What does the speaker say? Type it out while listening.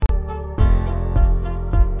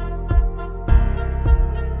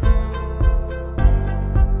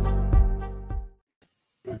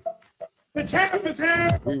champ is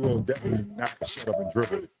here. We will definitely not shut up and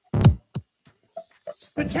dribble.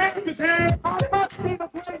 The champ is here. I must be the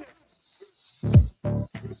player.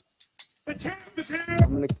 The champ is here.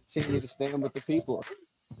 I'm going to continue to stand with the people.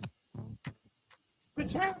 The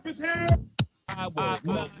champ is here. I will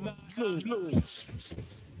not lose.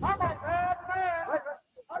 All right, man.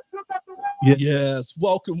 I took up the Yes,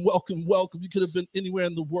 welcome. You could have been anywhere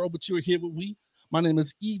in the world, but you're here with me. My name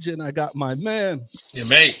is EJ, and I got my man. Your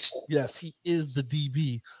mate. Yes, he is the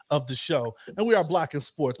DB of the show. And we are Black in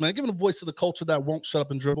Sports, man. Giving a voice to the culture that won't shut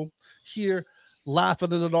up and dribble. Here,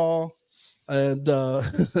 laughing at it all and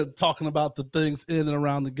talking about the things in and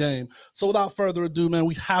around the game. So without further ado, man,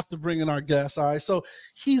 we have to bring in our guest. All right. So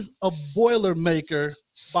he's a Boilermaker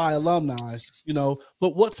by alumni,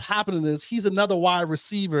 but what's happening is he's another wide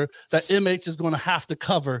receiver that MH is going to have to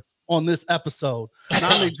cover on this episode. And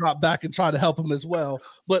I may drop back and try to help him as well.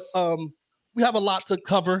 But we have a lot to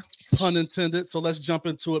cover, pun intended. So let's jump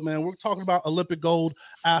into it, man. We're talking about Olympic gold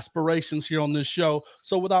aspirations here on this show.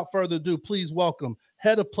 So without further ado, please welcome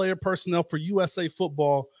Head of Player Personnel for USA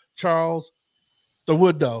Football, Charles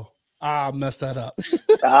Torwudzo. I messed that up.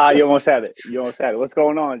 You almost had it. What's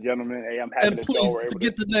going on, gentlemen? Hey, I'm happy and please, to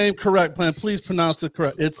get the name correct, man, please pronounce it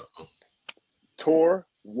correct. It's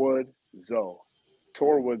Torwudzo.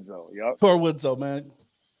 Yep. Torwudzo, man.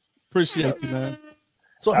 Appreciate you, man.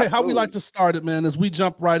 So, hey, how we like to start it, man, is we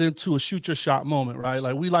jump right into a shoot your shot moment, right?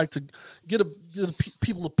 Like we like to give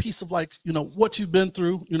people a piece of what you've been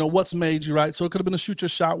through, what's made you, right? So it could have been a shoot your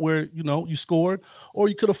shot where, you scored, or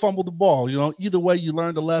you could have fumbled the ball, either way you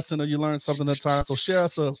learned a lesson or you learned something at a time. So share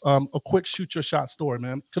us a quick shoot your shot story,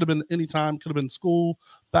 man. Could have been any time, could have been school,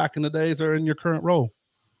 back in the days, or in your current role.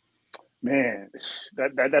 Man,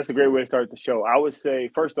 that's a great way to start the show. I would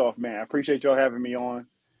say, first off, man, I appreciate y'all having me on.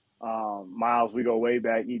 Miles, we go way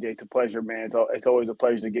back. EJ, it's a pleasure, man. It's always a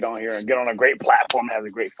pleasure to get on here and get on a great platform, have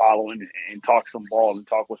a great following, and talk some ball and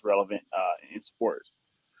talk what's relevant in sports.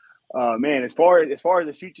 Man, as far as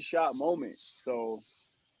the shoot your shot moment, so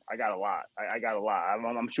I got a lot.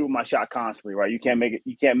 I'm shooting my shot constantly, right? You can't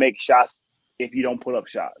make shots if you don't put up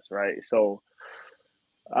shots, right? So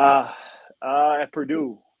at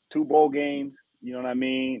Purdue, 2 bowl games, you know what I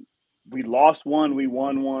mean? We lost one, we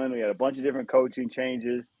won one. We had a bunch of different coaching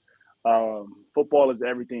changes. Football is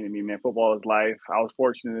everything to me, man. Football is life. I was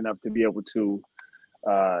fortunate enough to be able to,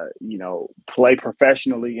 play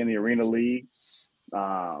professionally in the Arena League.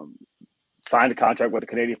 Signed a contract with the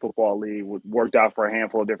Canadian Football League. Worked out for a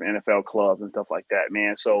handful of different NFL clubs and stuff like that,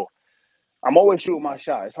 man. So I'm always shooting my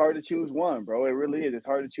shot. It's hard to choose one, bro. It really is. It's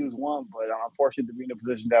hard to choose one, but I'm fortunate to be in the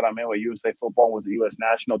position that I'm in with USA Football with the U.S.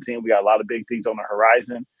 national team. We got a lot of big things on the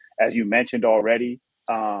horizon, as you mentioned already.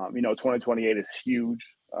 2028 is huge.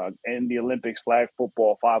 In the Olympics, flag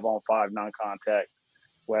football, 5-on-5, non-contact.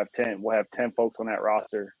 We'll have 10 folks on that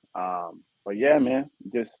roster. But yeah, man,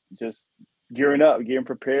 just gearing up, getting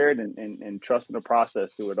prepared, and trusting the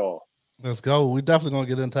process through it all. Let's go. We're definitely gonna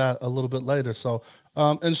get into that a little bit later. So,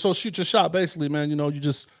 so shoot your shot, basically, man. You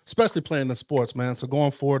just, especially playing in sports, man. So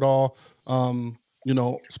going for it all,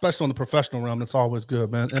 especially on the professional realm, it's always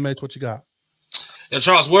good, man. MH, what you got? Yeah,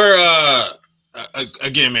 Charles, we're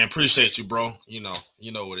again, man. Appreciate you, bro. You know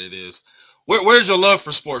what it is. Where's your love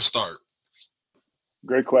for sports start?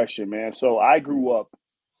 Great question, man. So I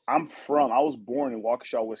was born in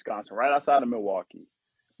Waukesha, Wisconsin, right outside of Milwaukee.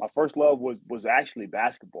 My first love was actually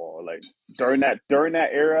basketball. Like during that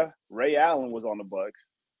era, Ray Allen was on the Bucks,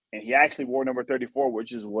 and he actually wore number 34,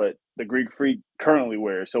 which is what the Greek Freak currently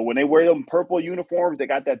wears. So when they wear them purple uniforms, they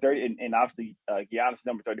got that 30, and obviously Giannis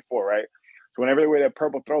number 34, right? So whenever they wear that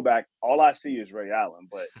purple throwback, all I see is Ray Allen.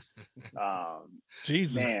 But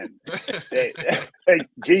Jesus, man, hey,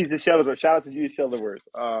 Jesus Shuttleworth. Shout out to Jesus Shuttleworth.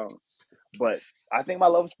 But I think my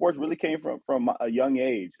love of sports really came from a young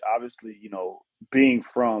age. Obviously, being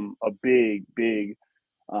from a big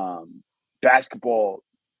basketball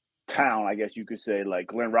town, I guess you could say, like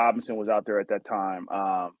Glenn Robinson was out there at that time.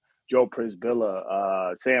 Joe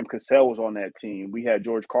Prisbilla, Sam Cassell was on that team. We had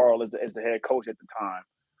George Karl as the head coach at the time.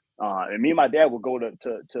 And me and my dad would go to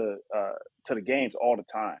the games all the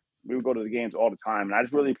time. We would go to the games all the time. And I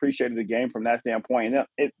just really appreciated the game from that standpoint. And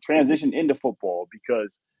it transitioned into football because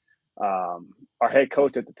our head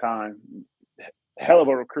coach at the time, hell of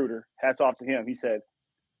a recruiter, hats off to him. He said,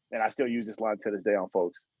 and I still use this line to this day on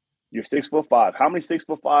folks, you're 6'5". How many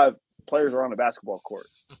 6'5" players are on the basketball court?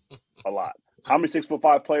 A lot. How many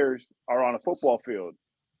 6'5" players are on a football field?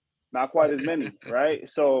 Not quite as many, right?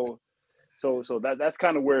 So that's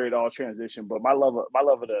kind of where it all transitioned. But my love of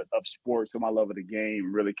sports and my love of the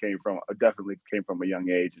game really definitely came from a young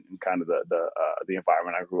age and kind of the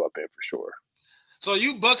environment I grew up in for sure. So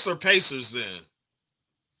you Bucks or Pacers then?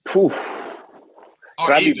 Poof.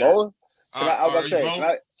 Can I be both?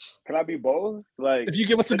 Can I be both? Like, if you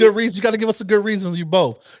give us a good reason, you got to give us a good reason. You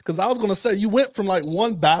both, because I was going to say you went from like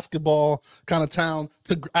one basketball kind of town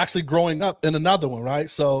to actually growing up in another one, right?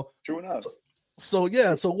 So true enough. So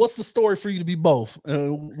yeah. So what's the story for you to be both?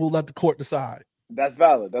 We'll let the court decide. That's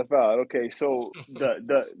valid. Okay, so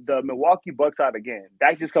the Milwaukee Bucks out again.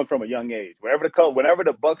 That just comes from a young age. Whenever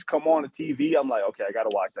the Bucks come on the TV, I'm like, okay, I gotta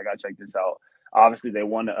watch. I gotta check this out. Obviously, they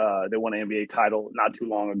won an NBA title not too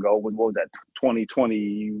long ago. What was that?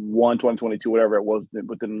 2021, 2022, whatever it was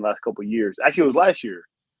within the last couple of years. Actually, it was last year,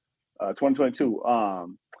 2022.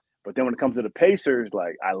 But then when it comes to the Pacers,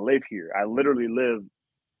 like I live here. I literally live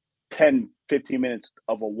 10, 15 minutes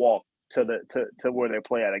of a walk to where they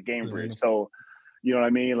play at a game bridge. So, you know what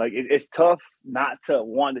I mean? Like it's tough not to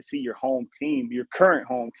want to see your home team, your current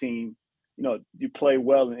home team, you know, you play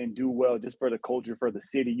well and do well just for the culture, for the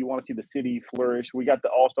city. You want to see the city flourish. We got the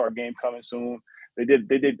All-Star game coming soon. They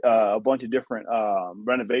did a bunch of different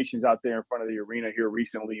renovations out there in front of the arena here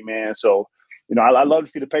recently, man. So, you know, I love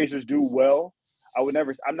to see the Pacers do well. I'm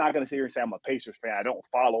not going to sit here and say I'm a Pacers fan. I don't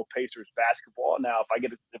follow Pacers basketball. Now, if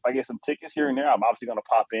I get some tickets here and there, I'm obviously going to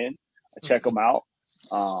pop in and check them out.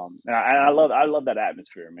 And I love that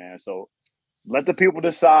atmosphere, man. So let the people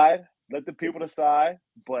decide. But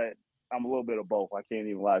I'm a little bit of both. I can't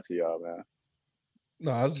even lie to y'all, man.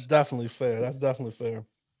 No, that's definitely fair.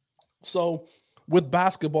 So with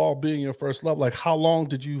basketball being your first love, like how long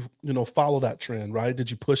did you follow that trend, right?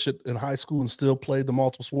 Did you push it in high school and still play the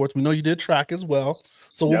multiple sports? We know you did track as well.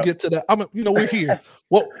 So we'll get to that. We're here.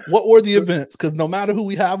 What were the events? Because no matter who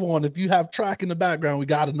we have on, if you have track in the background, we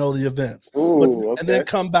got to know the events. Okay. And then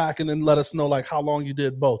come back and then let us know like how long you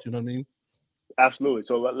did both. You know what I mean? Absolutely.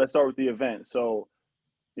 So let's start with the event. So,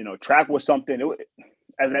 you know, track was something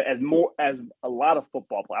as a lot of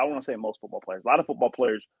football players. I don't want to say most football players. A lot of football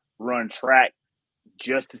players run track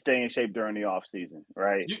just to stay in shape during the off season,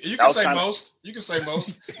 right? You can say most. You can say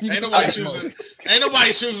most. Ain't nobody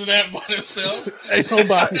choosing that by themselves. Ain't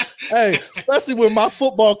nobody. Hey, especially when my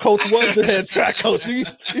football coach was the head track coach.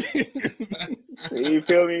 You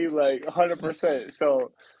feel me? Like 100%.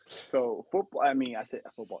 So football. I mean, I said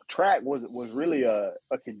football. Track was really a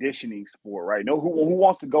conditioning sport, right? Who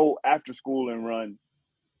wants to go after school and run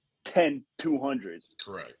 10 200s?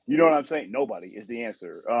 Correct. You know what I'm saying? Nobody is the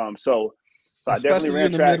answer. So I especially definitely ran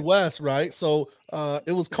in the track. Midwest, right? So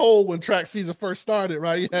it was cold when track season first started,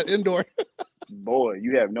 right? You had indoor. Boy,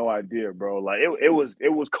 you have no idea, bro. Like it was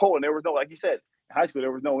cold, and there was no, like you said, in high school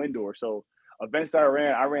there was no indoor. So events that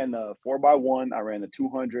I ran the 4x1, I ran the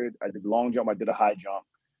 200, I did long jump, I did a high jump.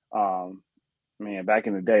 Man, back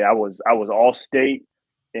in the day, I was all state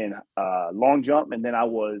in long jump, and then I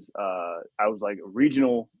was like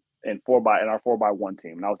regional in our 4x1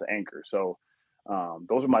 team, and I was the anchor. So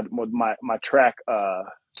those are my track. Man,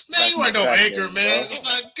 you weren't no anchor, days, man. It's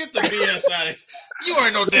like, get the BS out of here. You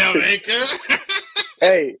weren't no damn anchor.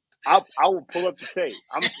 Hey, I will pull up the tape.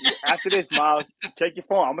 After this, Miles, check your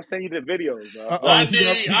phone. I'm gonna send you the videos, bro. I need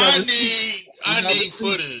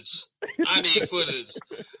footage. I need footage.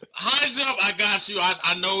 High jump, I got you.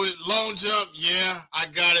 I know it. Long jump, yeah, I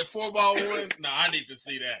got it. 4x1, no, I need to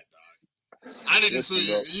see that, dog. I need to see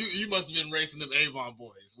you. You must have been racing them Avon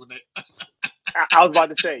boys when they. I was about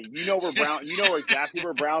to say, you know exactly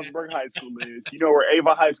where Brownsburg High School is. You know where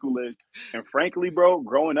Avon High School is. And frankly, bro,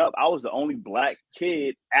 growing up, I was the only black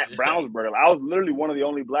kid at Brownsburg. I was literally one of the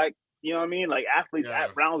only black, you know what I mean, like athletes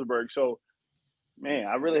at Brownsburg. So, man,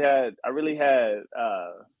 I really had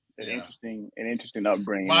an interesting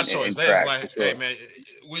upbringing. My choice. That's like, hey man,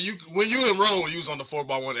 when you enrolled, you was on the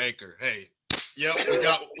 4x1 anchor. Hey, yep,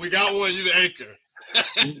 we got one. You the anchor.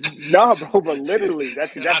 No, bro, but literally,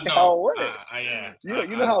 that's how it went.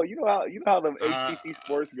 You know how the HCC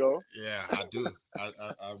sports go. Yeah, I do. I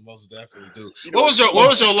most definitely do. What was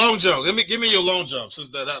your long jump? Give me your long jump. Since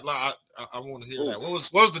that I want to hear that. What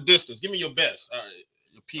was the distance? Give me your best.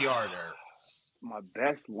 Your PR there. My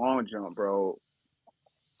best long jump, bro.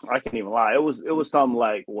 I can't even lie. It was something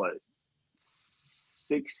like what,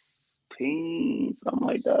 16, something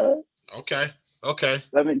like that. Okay.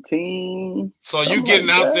 17. So you getting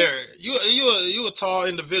like out there? You a tall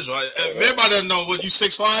individual. Everybody doesn't know what you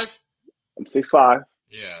 6'5". I'm 6'5".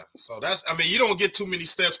 Yeah. So you don't get too many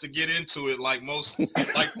steps to get into it like most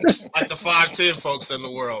like the 5'10" folks in the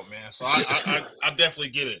world, man. So I definitely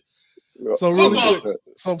get it. So really quick.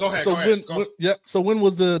 Go ahead. So when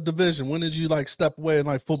was the division? When did you like step away and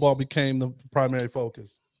like football became the primary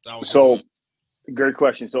focus? So great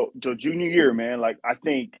question. So junior year, man, like I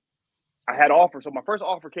think I had offers. So my first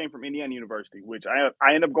offer came from Indiana University, which I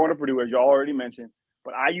ended up going to Purdue, as y'all already mentioned.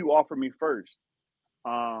 But IU offered me first.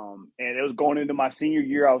 And it was going into my senior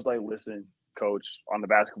year. I was like, listen, coach, on the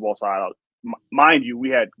basketball side, mind you, we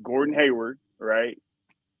had Gordon Hayward, right?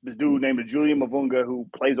 This dude named Julian Mavunga who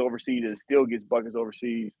plays overseas and still gets buckets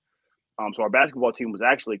overseas. So our basketball team was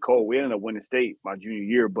actually cold. We ended up winning state my junior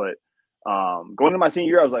year, but going into my senior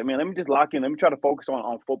year, I was like, man, let me just lock in. Let me try to focus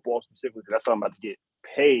on football specifically because that's what I'm about to get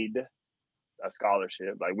paid a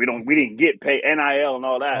scholarship. Like we didn't get paid NIL and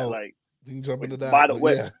all that. Like we can jump into that. By the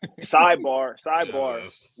way, yeah. sidebar,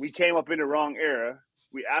 Yes. we came up in the wrong era.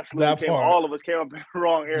 We absolutely all of us came up in the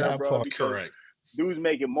wrong era, bro. Correct. Dudes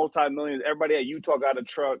making multi-millions. Everybody at Utah got a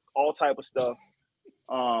truck, all type of stuff.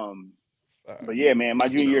 But yeah, man, my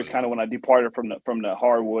junior year is kind of when I departed from the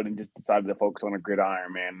hardwood and just decided to focus on the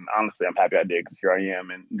gridiron, man. Honestly, I'm happy I did because here I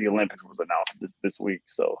am, and the Olympics was announced this week,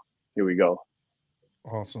 so here we go.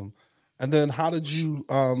 Awesome. And then how did you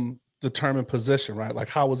determine position, right? Like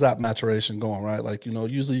how was that maturation going, right? Like,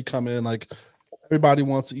 usually you come in like everybody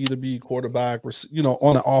wants to either be quarterback or,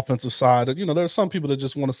 on the offensive side. There's some people that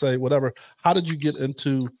just want to say whatever. How did you get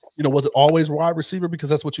into, was it always wide receiver? Because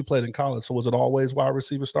that's what you played in college. So was it always wide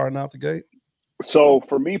receiver starting out the gate? So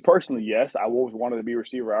for me personally, yes, I always wanted to be a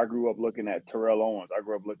receiver. I grew up looking at Terrell Owens. I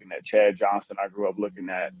grew up looking at Chad Johnson. I grew up looking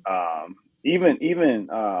at even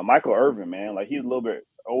Michael Irvin, man. Like he's a little bit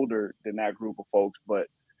older than that group of folks, but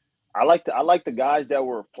I like the guys that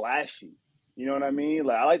were flashy. You know what I mean?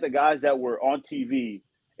 Like I like the guys that were on TV,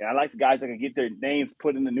 and I like the guys that could get their names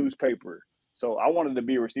put in the newspaper. So I wanted to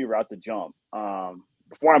be a receiver out the jump.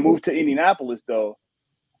 Before I moved to Indianapolis, though,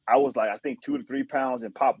 I was like, I think 2 to 3 pounds,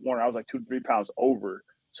 and Pop Warner, I was like 2 to 3 pounds over.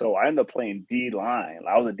 So I ended up playing D-line.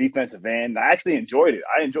 I was a defensive end. I actually enjoyed it.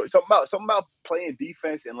 I enjoyed something about playing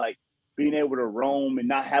defense and like being able to roam and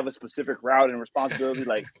not have a specific route and responsibility.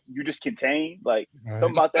 Like you just contained. Like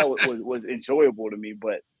something about that was enjoyable to me.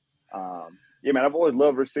 But yeah, man, I've always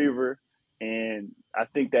loved receiver. And I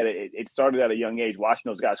think that it started at a young age, watching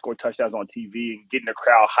those guys score touchdowns on TV and getting the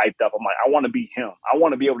crowd hyped up. I'm like, I want to be him. I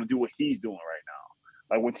want to be able to do what he's doing right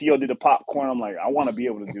now. Like when T.O. did the popcorn, I'm like, I want to be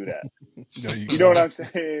able to do that. you know what I'm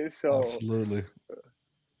saying? So absolutely.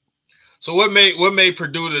 So what made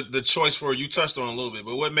Purdue the choice for you? Touched on a little bit,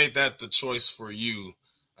 but what made that the choice for you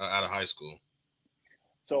out of high school?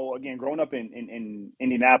 So again, growing up in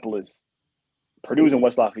Indianapolis, Purdue's in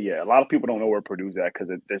West Lafayette. A lot of people don't know where Purdue's at because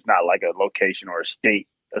there's not like a location or a state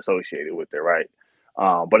associated with it, right?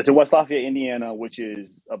 But it's in West Lafayette, Indiana, which is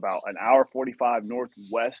about an hour 45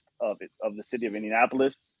 northwest of the city of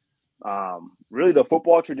Indianapolis. Really, the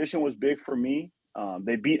football tradition was big for me.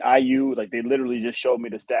 They beat IU. Like, they literally just showed me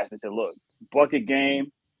the stats. They said, look, bucket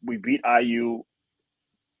game, we beat IU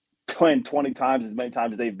 20 times, as many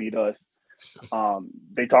times as they beat us.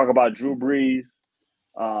 They talk about Drew Brees,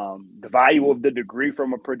 the value of the degree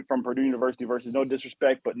from Purdue University versus, no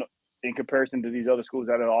disrespect, but in comparison to these other schools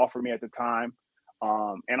that had offered me at the time.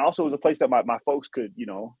 And also it was a place that my folks could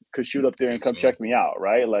shoot up there and come check me out,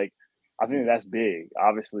 right? Like, I think that's big.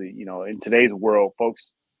 Obviously, in today's world, folks,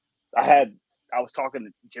 I was talking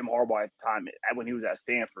to Jim Harbaugh at the time when he was at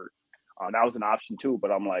Stanford. That was an option too,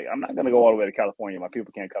 but I'm like, I'm not going to go all the way to California. My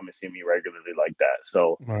people can't come and see me regularly like that.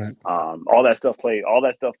 So right. all that stuff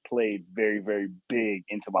played very, very big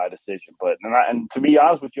into my decision. But and to be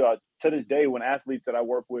honest with you, to this day, when athletes that I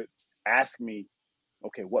work with ask me,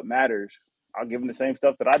 okay, what matters? I'll give them the same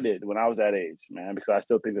stuff that I did when I was that age, man, because I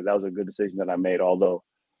still think that was a good decision that I made. Although,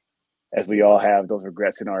 as we all have those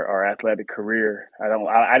regrets in our athletic career,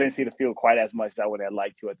 I didn't see the field quite as much as I would have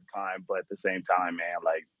liked to at the time. But at the same time, man,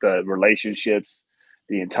 like the relationships,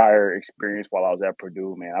 the entire experience while I was at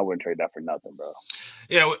Purdue, man, I wouldn't trade that for nothing, bro.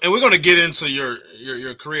 Yeah, and we're going to get into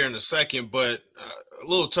your career in a second, but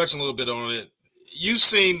touching a little bit on it. You've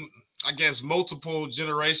seen, I guess, multiple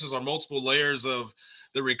generations or multiple layers of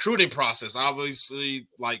the recruiting process. Obviously,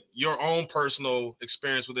 like your own personal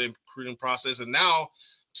experience with the recruiting process, and now,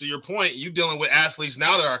 to your point, you dealing with athletes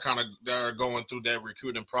now that are going through that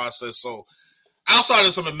recruiting process. So, outside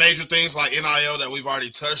of some of the major things like NIL that we've already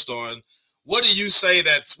touched on, what do you say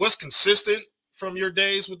what's consistent from your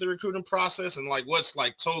days with the recruiting process, and like what's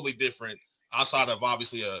like totally different outside of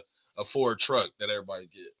obviously a Ford truck that everybody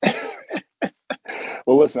get?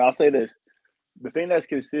 Well, listen, I'll say this. The thing that's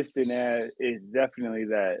consistent is definitely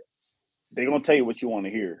that they're gonna tell you what you want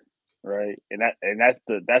to hear, right? And that's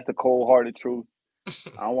the cold-hearted truth.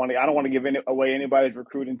 I don't want to give away anybody's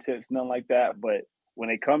recruiting tips, nothing like that. But when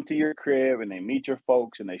they come to your crib and they meet your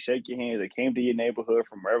folks and they shake your hand, they came to your neighborhood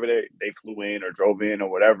from wherever they flew in or drove in or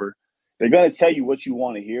whatever, they're gonna tell you what you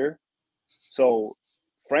want to hear. So,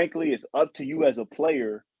 frankly, it's up to you as a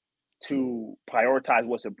player to prioritize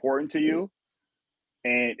what's important to you.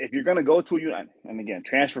 And if you're gonna go to and again,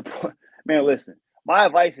 transfer, man, listen, my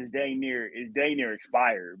advice is dang near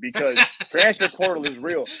expired because transfer portal is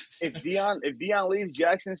real. If Deion leaves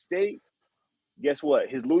Jackson State, guess what?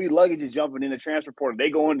 His Louis luggage is jumping in the transfer portal. They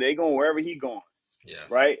going wherever he going. Yeah.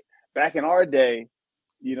 Right. Back in our day,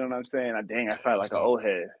 you know what I'm saying? I felt like an old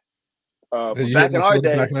head. But back in our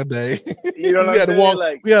day, back in the day, you know what I'm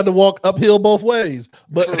saying? We had to walk uphill both ways.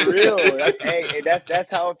 But for real, that's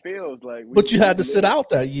how it feels. Like, but you had to sit out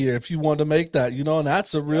that year if you wanted to make that, and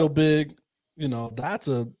that's a real big, that's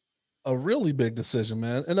a really big decision,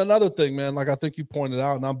 man. And another thing, man, like I think you pointed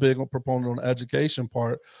out, and I'm big on proponent on the education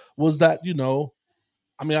part, was that,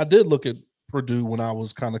 I did look at Purdue when I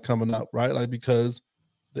was kind of coming up, right? Like, because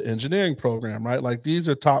the engineering program, right? Like, these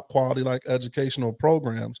are top quality, like, educational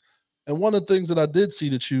programs. And one of the things that I did see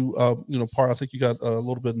that you, I think you got a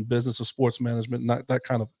little bit in business or sports management, not that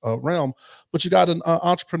kind of realm, but you got an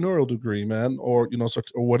entrepreneurial degree, man, or,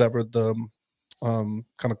 or whatever the kind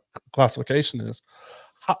of classification is.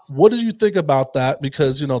 What did you think about that?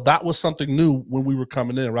 Because, that was something new when we were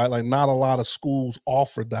coming in, right? Like, not a lot of schools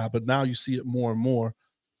offered that, but now you see it more and more.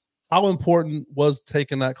 How important was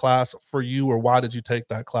taking that class for you, or why did you take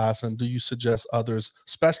that class? And do you suggest others,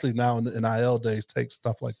 especially now in the NIL days, take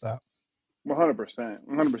stuff like that? 100%,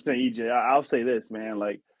 EJ. I'll say this, man.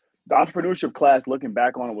 Like, the entrepreneurship class, looking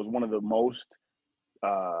back on it, was one of the most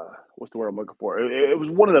what's the word I'm looking for? It was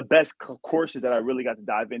one of the best courses that I really got to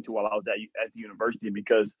dive into while I was at the university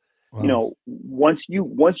because, once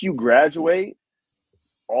you graduate,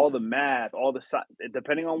 all the math,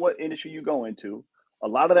 depending on what industry you go into, a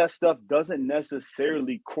lot of that stuff doesn't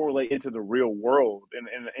necessarily correlate into the real world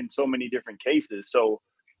in so many different cases. So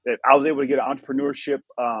I was able to get an entrepreneurship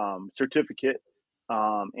certificate.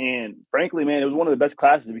 And frankly, man, it was one of the best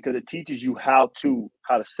classes because it teaches you how to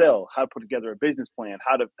sell, how to put together a business plan,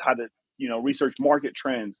 how to research market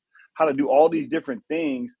trends, how to do all these different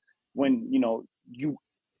things when you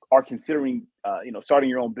are considering starting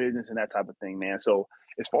your own business and that type of thing, man. So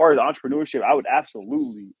as far as entrepreneurship, I would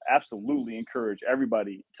absolutely encourage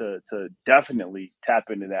everybody to definitely tap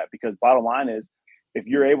into that because bottom line is, if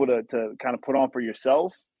you're able to kind of put on for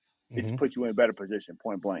yourself, it just puts you in a better position,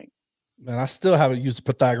 point blank. Man, I still haven't used the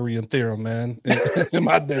Pythagorean theorem, man, in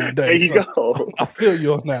my day-to-day. There you go. I feel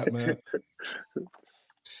you on that, man.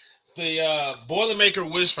 The Boilermaker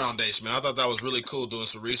Wish Foundation, man, I thought that was really cool doing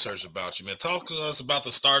some research about you, man. Talk to us about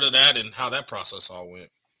the start of that and how that process all went.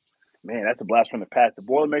 Man, that's a blast from the past. The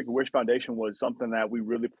Boilermaker Wish Foundation was something that we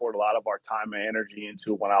really poured a lot of our time and energy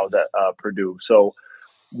into when I was at Purdue. So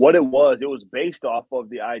what it was based off of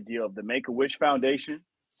the idea of the Make-A-Wish Foundation.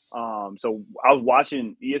 So I was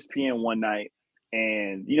watching ESPN one night,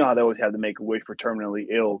 and you know how they always have the Make-A-Wish for terminally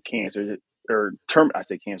ill cancer,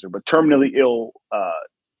 terminally ill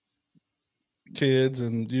kids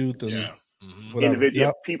and youth and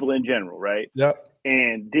individual people in general, right? Yep.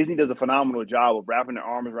 And Disney does a phenomenal job of wrapping their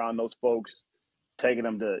arms around those folks, taking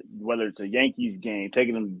them to whether it's a Yankees game,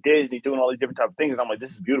 taking them to Disney, doing all these different type of things. And I'm like,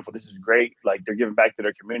 this is beautiful. This is great. Like, they're giving back to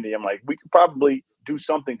their community. I'm like, we could probably do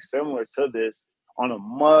something similar to this on a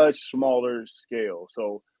much smaller scale.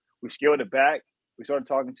 So we scaled it back. We started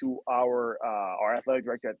talking to our athletic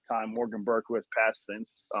director at the time, Morgan Burke, who has passed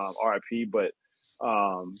since, RIP. But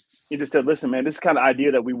he just said, listen, man, this is the kind of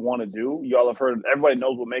idea that we want to do. Y'all have heard, everybody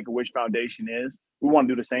knows what Make-A-Wish Foundation is. We want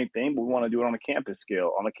to do the same thing, but we want to do it on a campus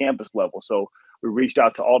scale, on a campus level. So we reached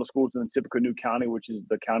out to all the schools in the Tippecanoe County, which is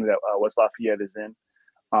the county that West Lafayette is in,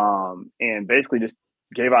 and basically just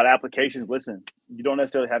gave out applications. Listen, you don't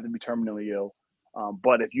necessarily have to be terminally ill,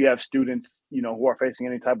 but if you have students, who are facing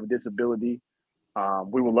any type of disability,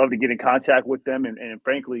 we would love to get in contact with them. And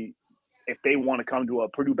frankly, if they want to come to a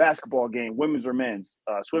Purdue basketball game, women's or men's,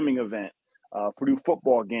 swimming event, Purdue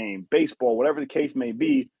football game, baseball, whatever the case may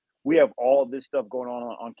be, we have all this stuff going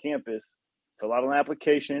on campus. Fill out an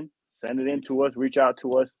application, send it in to us, reach out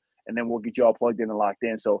to us, and then we'll get you all plugged in and locked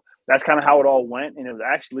in. So that's kind of how it all went. And it was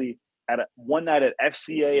actually one night at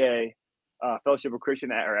FCAA, Fellowship of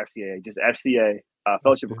Christian, or FCAA, just FCA,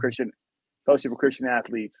 Fellowship of Christian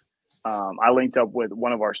Athletes. I linked up with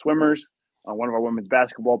one of our swimmers, one of our women's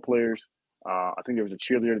basketball players. I think there was a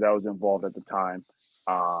cheerleader that was involved at the time,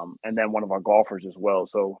 and then one of our golfers as well.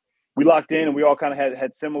 So we locked in, and we all kind of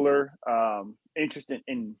had similar interest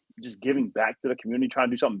in just giving back to the community, trying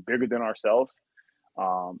to do something bigger than ourselves.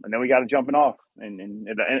 And then we got it jumping off. And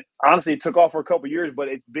honestly, it took off for a couple of years, but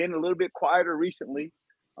it's been a little bit quieter recently.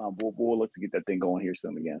 We'll look to get that thing going here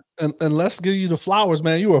soon again. And let's give you the flowers,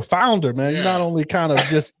 man. You were a founder, man. Yeah. You not only kind of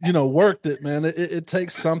just, worked it, man. It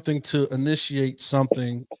takes something to initiate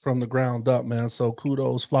something from the ground up, man. So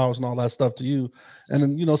kudos, flowers, and all that stuff to you. And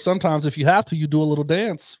then, sometimes if you have to, you do a little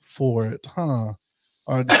dance for it, huh?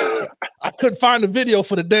 Or I couldn't find the video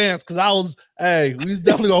for the dance because we was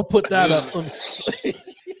definitely gonna put that up. So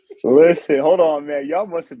Listen, hold on, man. Y'all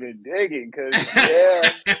must have been digging, cause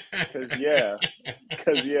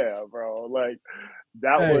bro. Like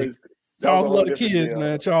that Charles was love the kids,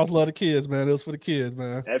 man. Charles love the kids, man. It was for the kids,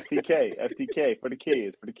 man. FTK for the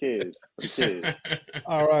kids.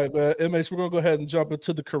 All right, man. MH, we're gonna go ahead and jump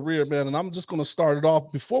into the career, man. And I'm just gonna start it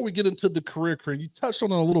off before we get into the career. You touched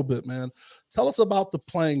on it a little bit, man. Tell us about the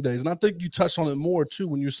playing days. And I think you touched on it more too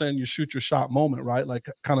when you're saying you shoot your shot moment, right? Like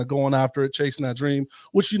kind of going after it, chasing that dream,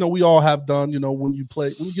 which we all have done, when you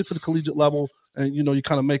get to the collegiate level and you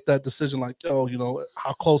kind of make that decision like, how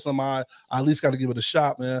close am I? I at least got to give it a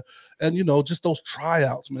shot, man. And just those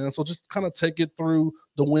tryouts, man. So just kind of take it through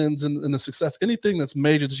the wins and the success. Anything that's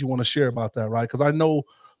major that you want to share about that, right? Because I know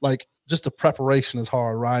like just the preparation is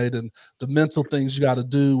hard, right? And the mental things you got to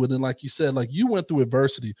do. And then, like you said, like you went through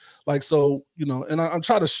adversity. Like, so, and I'm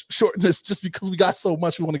trying to shorten this just because we got so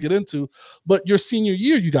much we want to get into, but your senior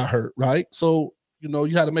year, you got hurt, right? So,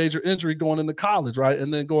 you had a major injury going into college, right?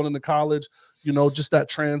 And then going into college, just that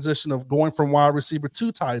transition of going from wide receiver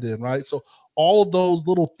to tight end, right? So all of those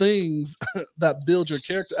little things that build your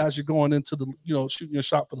character as you're going into the, shooting your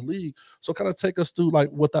shot for the league. So kind of take us through like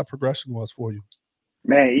what that progression was for you.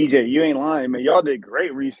 Man, EJ, you ain't lying, man. Y'all did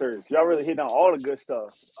great research. Y'all really hit on all the good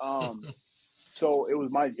stuff. So it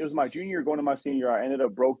was my junior year going to my senior year. I ended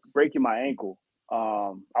up breaking my ankle.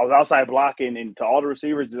 I was outside blocking, and to all the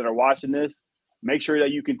receivers that are watching this, make sure that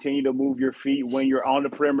you continue to move your feet when you're on the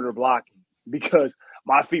perimeter blocking because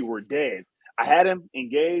my feet were dead. I had him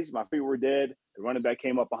engaged. My feet were dead. The running back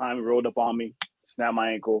came up behind me, rolled up on me, snapped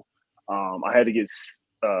my ankle. I had to get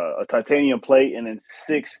a titanium plate and then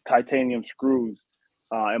 6 titanium screws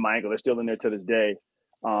in my ankle. They're still in there to this day.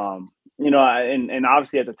 And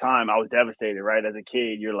obviously at the time I was devastated, right? As a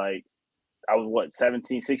kid, you're like, I was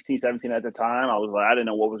 16, 17 at the time. I was like, I didn't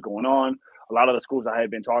know what was going on. A lot of the schools I had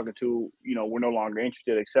been talking to, were no longer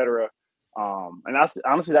interested, et cetera. And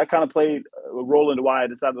honestly, that kind of played a role into why I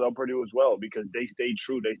decided on Purdue as well, because they stayed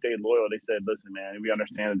true. They stayed loyal. They said, listen, man, we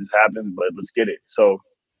understand that this happens, but let's get it. So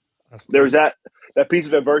there was that piece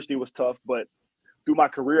of adversity was tough, but through my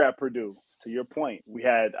career at Purdue, to your point, we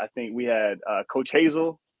had Coach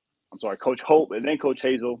Hope, and then Coach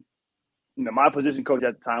Hazel. My position coach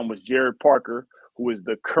at the time was Jared Parker, who is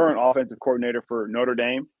the current offensive coordinator for Notre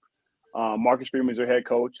Dame. Marcus Freeman is their head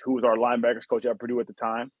coach, who was our linebackers coach at Purdue at the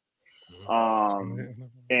time.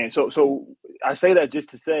 And so I say that just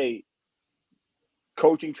to say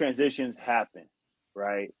coaching transitions happen,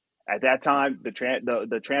 right? At that time, the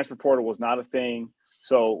transfer portal was not a thing.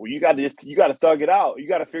 So you got to thug it out. You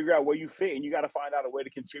got to figure out where you fit, and you got to find out a way to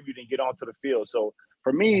contribute and get onto the field. So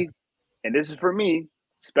for me, and this is for me,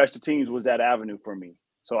 special teams was that avenue for me.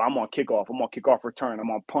 So I'm on kickoff. I'm on kickoff return.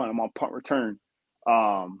 I'm on punt. I'm on punt return.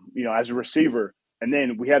 As a receiver. And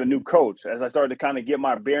then we had a new coach. As I started to kind of get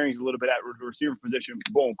my bearings a little bit at the receiver position,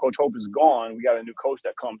 boom, Coach Hope is gone. We got a new coach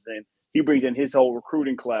that comes in. He brings in his whole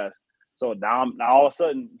recruiting class. So now all of a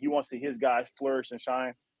sudden he wants to see his guys flourish and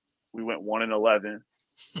shine. We went 1-11.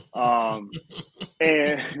 And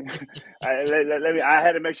I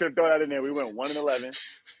had to make sure to throw that in there. We went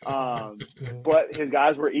 1-11. But his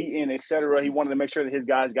guys were eating, et cetera. He wanted to make sure that his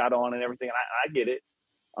guys got on and everything. And I get it.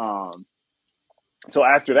 So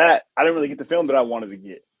after that, I didn't really get the film that I wanted to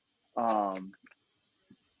get.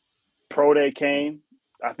 Pro Day came.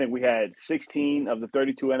 I think we had 16 of the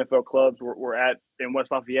 32 NFL clubs were in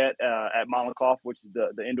West Lafayette at Malakoff, which is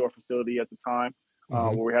the indoor facility at the time,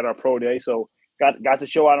 where we had our Pro Day. So got to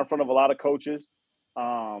show out in front of a lot of coaches.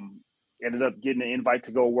 Ended up getting an invite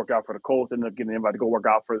to go work out for the Colts. Ended up getting an invite to go work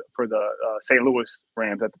out for the St. Louis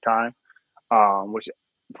Rams at the time, which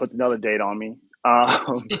puts another date on me.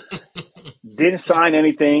 Didn't sign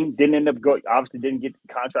anything. Didn't end up obviously didn't get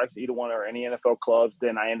contracts to either one or any NFL clubs.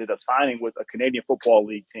 Then I ended up signing with a Canadian Football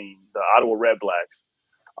League team, the Ottawa Red Blacks.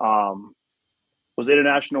 Was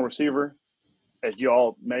international receiver, as you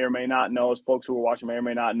all may or may not know, as folks who are watching may or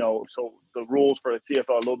may not know. So the rules for the CFL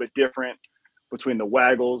are a little bit different between the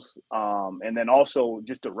Waggles, and then also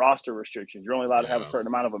just the roster restrictions. You're only allowed to have a certain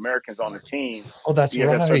amount of Americans on the team. Oh, that's right.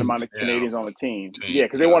 Have a certain amount of Canadians on the team. Yeah,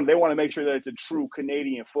 because they want to make sure that it's a true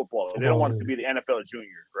Canadian football. They don't want it to be the NFL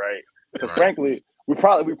juniors, right? Because frankly, we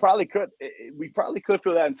probably could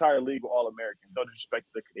fill that entire league with all Americans. No disrespect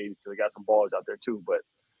to the Canadians, because they got some ballers out there too. But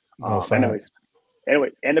anyways, anyway,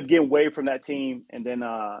 ended up getting waived from that team, and then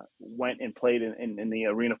went and played in the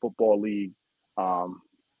Arena Football League.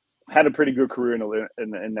 Had a pretty good career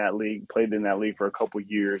in that league. Played in that league for a couple of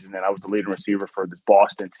years, and then I was the leading receiver for this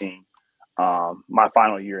Boston team. My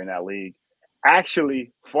final year in that league.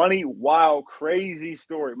 Actually, funny, wild, crazy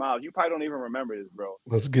story, Miles. You probably don't even remember this, bro.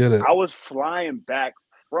 Let's get it. I was flying back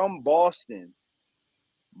from Boston.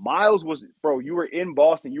 Miles was, bro. You were in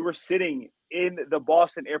Boston. You were sitting in the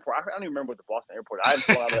Boston airport. I don't even remember what the Boston airport. I hadn't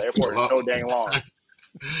flown out of the airport in so dang long.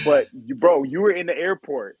 But you were in the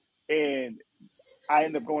airport, and I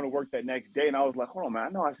ended up going to work that next day, and I was like, hold on, man, I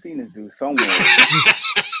know I've seen this dude somewhere.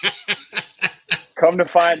 Come to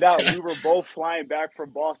find out, we were both flying back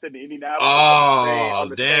from Boston to Indianapolis on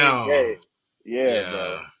the same day. Yeah,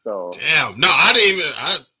 bro. So damn. No, I didn't even.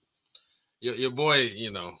 Your boy,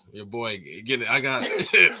 get it. I got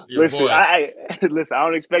your listen, boy. Listen. I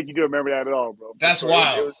don't expect you to remember that at all, bro. That's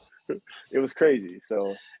wild. It was crazy.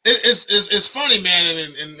 So it's funny, man,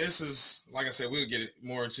 and this is, like I said, we'll get it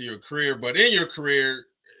more into your career, but in your career,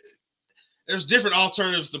 there's different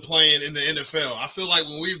alternatives to playing in the NFL. I feel like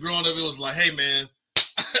when we were growing up, it was like, hey, man,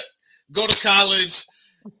 go to college,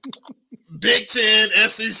 Big Ten,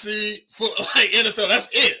 SEC, like NFL. That's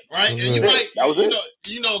it, right? And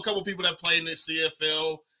you know a couple people that play in the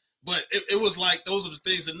CFL, but it was like those are the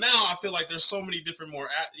things. And now I feel like there's so many different more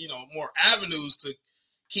avenues to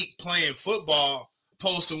keep playing football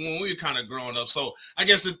opposed to when we were kind of growing up. So I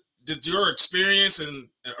guess did your experience in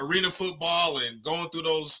arena football and going through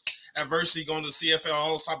those adversity, going to the CFL,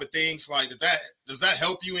 all those type of things, like does that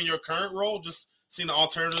help you in your current role? Just seeing the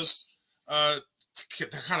alternatives that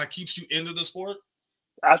kind of keeps you into the sport?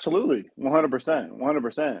 Absolutely.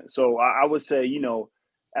 100%. So I would say,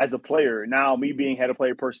 as a player, now me being head of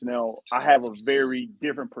player personnel, I have a very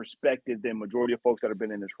different perspective than majority of folks that have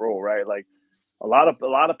been in this role, right? Like a lot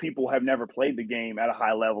of people have never played the game at a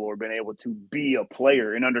high level or been able to be a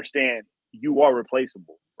player and understand you are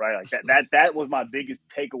replaceable, right? Like that was my biggest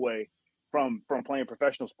takeaway from playing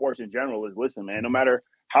professional sports in general is, listen, man, no matter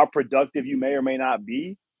how productive you may or may not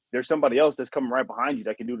be, there's somebody else that's coming right behind you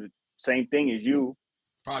that can do the same thing as you,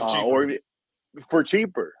 or even for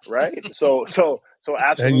cheaper, right? So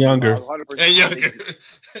absolutely, and younger, 100%. And younger.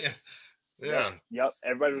 Yeah. Yep.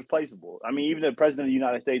 Everybody's replaceable. I mean, even the president of the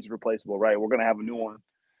United States is replaceable, right? We're gonna have a new one.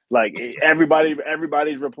 Like everybody's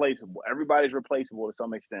replaceable. Everybody's replaceable to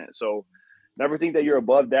some extent. So never think that you're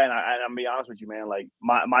above that. And I'm be honest with you, man. Like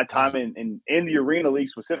my time in the arena league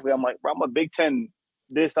specifically, I'm like, bro, I'm a Big Ten.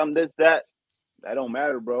 I'm this, that. That don't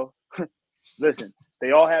matter, bro. Listen, they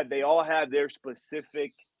all have their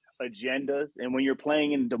specific agendas. And when you're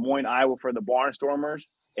playing in Des Moines, Iowa for the Barnstormers,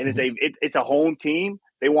 and it's a home team,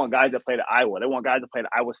 they want guys that played at Iowa. They want guys that played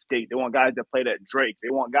at Iowa State. They want guys that played at Drake. They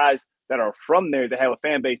want guys that are from there, that have a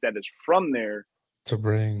fan base that is from there. To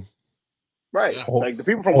bring. Right. Yeah. Like the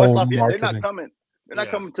people from West Lafayette, marketing. they're not coming. They're not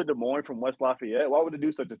coming to Des Moines from West Lafayette. Why would they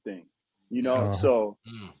do such a thing? So.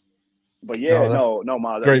 But yeah, no,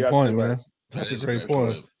 Miles. Great point, man. That's a great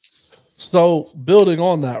point. So building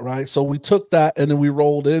on that, right? So we took that and then we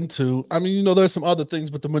rolled into, there's some other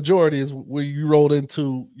things, but the majority is where you rolled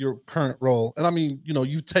into your current role. And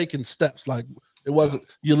you've taken steps. Like it wasn't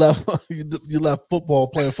you left football,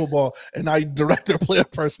 playing football, and now you director of player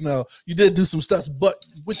personnel. You did do some steps, but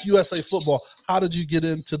with USA Football, how did you get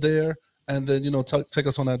into there? And then take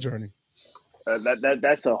us on that journey.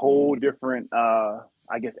 That's a whole different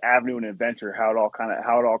avenue and adventure. How it all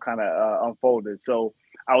kind of unfolded. So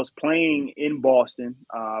I was playing in Boston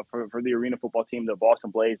for the arena football team, the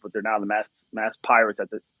Boston Blaze, but they're now the Mass Pirates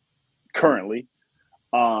currently.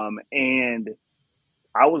 And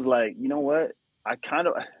I was like, you know what? I kind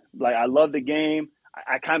of I love the game.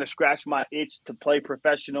 I kind of scratched my itch to play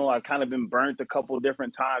professional. I've kind of been burnt a couple of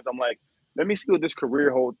different times. I'm like, let me see what this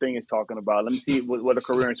career whole thing is talking about. Let me see what a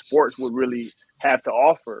career in sports would really have to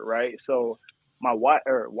offer, right? So my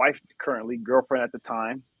wife currently, girlfriend at the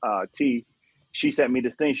time, T, she sent me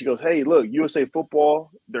this thing. She goes, hey, look, USA Football,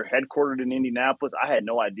 they're headquartered in Indianapolis. I had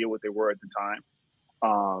no idea what they were at the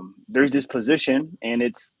time. There's this position, and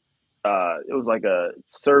it was like a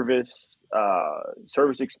service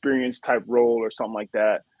experience type role or something like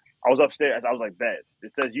that. I was upstairs. I was like, bet.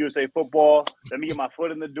 It says USA Football. Let me get my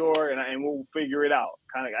foot in the door, and we'll figure it out.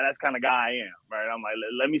 That's kind of guy I am, right? I'm like,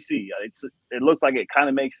 let me see. It looks like it kind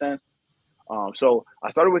of makes sense. So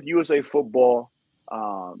I started with USA Football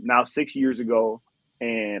now 6 years ago,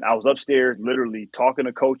 and I was upstairs literally talking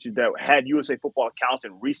to coaches that had USA Football accounts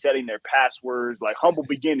and resetting their passwords, like humble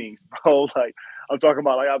beginnings, bro. Like I'm talking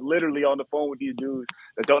about, like I'm literally on the phone with these dudes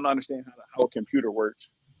that don't understand how a computer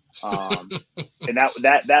works. And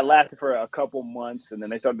that lasted for a couple months, and then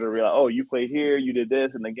they started to realize, oh, you played here, you did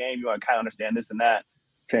this in the game, you want to kind of understand this and that.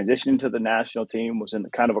 Transitioning to the national team, was in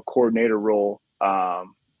kind of a coordinator role,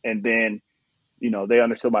 and then they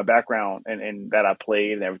understood my background and that I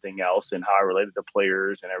played and everything else, and how I related to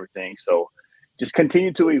players and everything. So just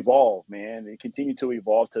continue to evolve, man, and continue to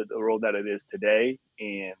evolve to the role that it is today.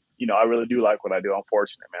 And I really do like what I do. I'm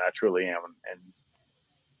fortunate, man. I truly am, and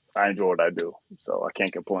I enjoy what I do, so I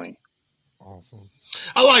can't complain. Awesome.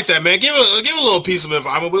 I like that, man. Give a little piece of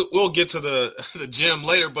advice. I mean, we'll get to the gym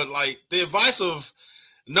later, but like the advice of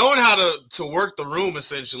knowing how to work the room,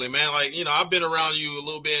 essentially, man. Like, I've been around you a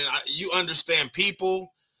little bit, and you understand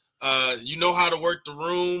people. You know how to work the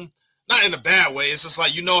room, not in a bad way. It's just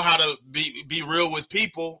like how to be real with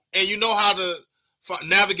people, and you know how to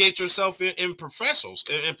navigate yourself in profession,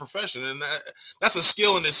 and that's a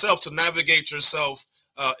skill in itself, to navigate yourself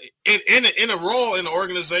in a role in an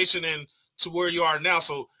organization and to where you are now.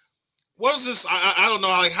 So what is this? I don't know.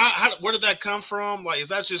 Like, how where did that come from? Like, is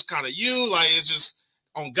that just kind of you? Like, it's just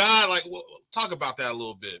on God? Like, talk about that a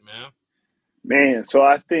little bit, man. Man, so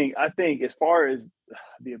I think as far as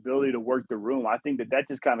the ability to work the room, I think that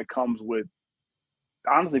just kind of comes with,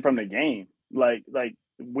 honestly, from the game. Like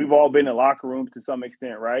we've all been in locker rooms to some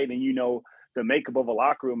extent, right? And the makeup of a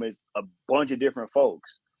locker room is a bunch of different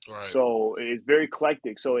folks. Right. So it's very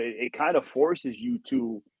eclectic. So it kind of forces you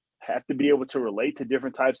to have to be able to relate to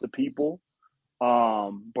different types of people.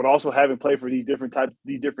 But also, having played for these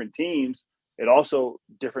different teams, it also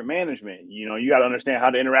different management. You got to understand how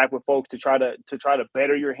to interact with folks to try to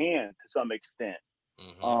better your hand to some extent.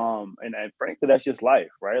 Mm-hmm. And frankly, that's just life,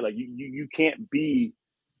 right? Like you can't be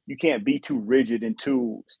too rigid and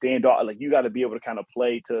too standoff. Like, you got to be able to kind of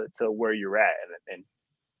play to where you're at, and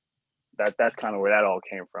that's kind of where that all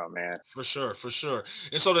came from, man. For sure.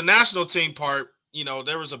 And so the national team part,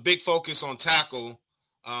 there was a big focus on tackle,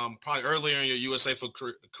 probably earlier in your USA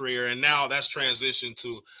career, and now that's transitioned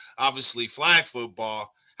to obviously flag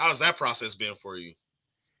football. How has that process been for you?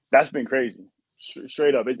 That's been crazy,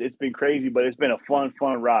 straight up. It's been crazy, but it's been a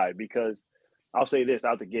fun ride, because I'll say this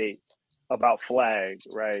out the gate about flag,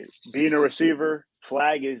 right? Being a receiver,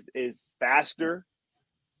 flag is faster.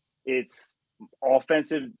 It's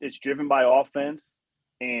offensive. It's driven by offense.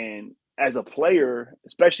 And as a player,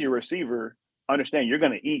 especially a receiver, understand you're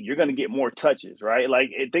going to eat. You're going to get more touches, right?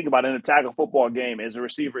 Like, think about it, in a tackle football game, as a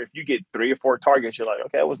receiver, if you get 3 or 4 targets, you're like,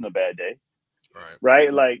 okay, it wasn't a bad day.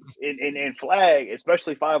 Right? Like, in flag,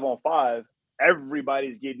 especially 5-on-5,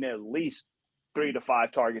 everybody's getting at least 3 to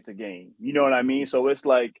 5 targets a game. You know what I mean? So it's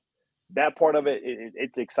like, that part of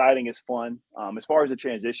it's exciting. It's fun. As far as the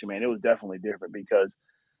transition, man, it was definitely different, because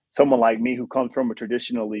someone like me, who comes from a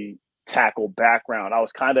traditionally tackle background, I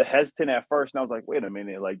was kind of hesitant at first, and I was like, wait a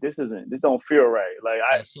minute, like, this don't feel right. Like,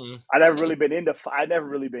 I never really been into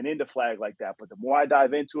flag like that. But the more I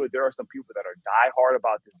dive into it, there are some people that are diehard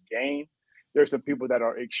about this game. There's some people that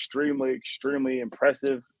are extremely, extremely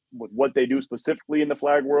impressive with what they do specifically in the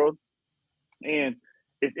flag world. And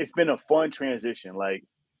it's been a fun transition. Like,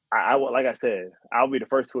 like I said, I'll be the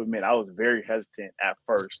first to admit, I was very hesitant at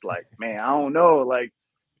first. Like, man, I don't know. Like,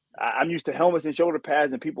 I'm used to helmets and shoulder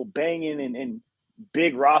pads and people banging and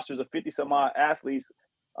big rosters of 50 some odd athletes.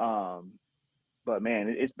 But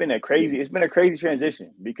man, it's been a crazy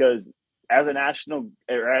transition, because as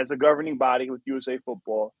a governing body with USA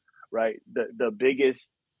Football, right, the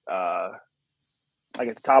biggest, like,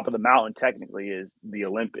 at the top of the mountain technically, is the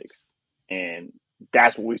Olympics, and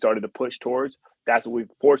that's what we started to push towards. That's what we've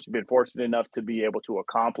been fortunate enough to be able to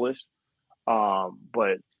accomplish.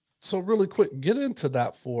 But so really quick, get into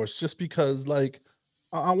that for us, just because, like,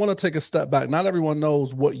 I want to take a step back. Not everyone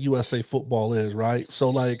knows what USA Football is, right? So,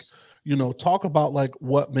 like, talk about, like,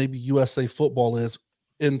 what maybe USA Football is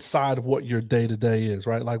inside of what your day-to-day is,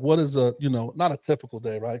 right? Like, what is not a typical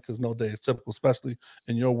day, right? Because no day is typical, especially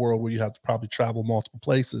in your world where you have to probably travel multiple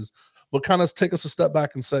places. But kind of take us a step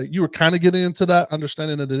back and say, you were kind of getting into that,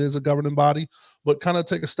 understanding that it is a governing body, but kind of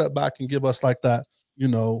take a step back and give us, like, that,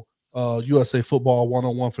 USA Football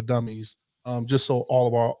 101 for dummies, just so all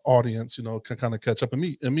of our audience, can kind of catch up. And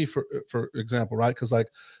me for example, right? Because, like,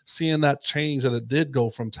 seeing that change, that it did go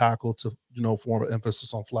from tackle to, more of an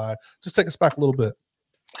emphasis on flag. Just take us back a little bit.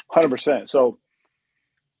 100%. So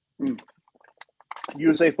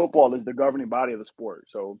USA Football is the governing body of the sport.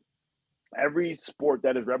 So every sport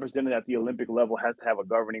that is represented at the Olympic level has to have a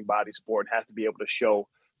governing body sport, has to be able to show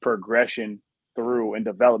progression through and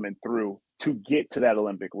development through to get to that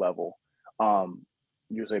Olympic level.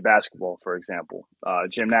 USA basketball, for example,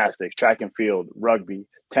 gymnastics, track and field, rugby,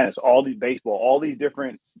 tennis, baseball, all these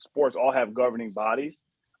different sports all have governing bodies.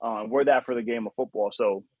 We're that for the game of football.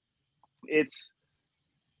 So it's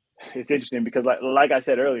it's interesting because, like I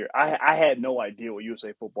said earlier, I had no idea what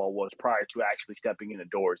USA football was prior to actually stepping in the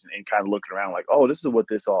doors and kind of looking around like, oh, this is what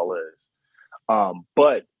this all is.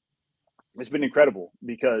 But it's been incredible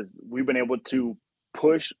because we've been able to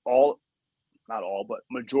push not all, but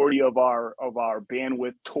majority of our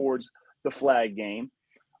bandwidth towards the flag game,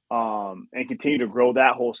 and continue to grow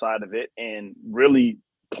that whole side of it, and really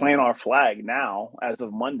plant our flag now as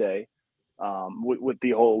of Monday, with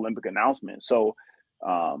the whole Olympic announcement. So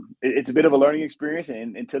it's a bit of a learning experience,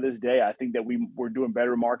 and to this day, I think that we're doing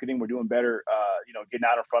better marketing. We're doing better, getting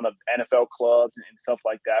out in front of NFL clubs and stuff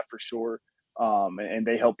like that for sure. And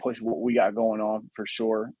they help push what we got going on for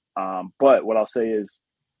sure. But what I'll say is,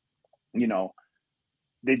 it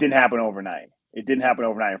didn't happen overnight. It didn't happen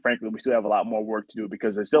overnight. And frankly, we still have a lot more work to do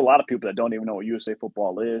because there's still a lot of people that don't even know what USA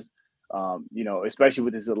football is. Especially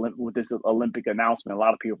with this Olympic announcement, a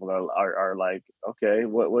lot of people are like, okay,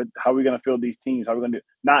 what? How are we going to field these teams? How are we going to do?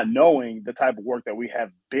 Not knowing the type of work that we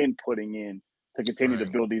have been putting in to continue to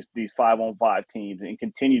build these 5-on-5 teams and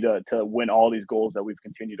continue to win all these goals that we've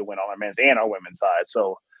continued to win on our men's and our women's side.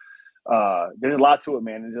 So there's a lot to it,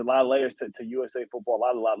 man. There's a lot of layers to USA football, a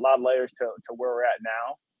lot of layers to where we're at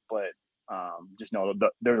now. But just know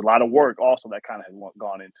there's a lot of work also that kind of has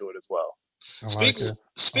gone into it as well.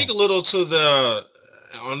 Speak a little to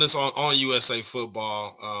on USA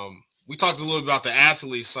football. We talked a little about the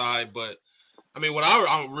athlete side, but I mean, what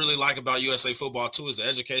I really like about USA football too is the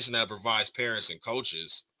education that it provides parents and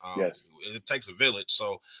coaches. Yes. It takes a village.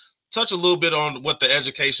 So touch a little bit on what the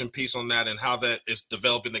education piece on that and how that is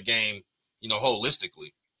developing the game,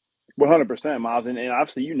 holistically. 100%, Miles. And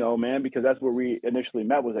obviously, man, because that's where we initially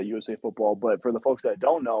met was at USA football. But for the folks that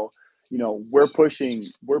don't know, we're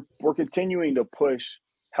continuing to push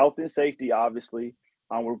health and safety, obviously.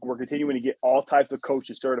 We're continuing to get all types of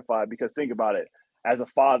coaches certified because think about it. As a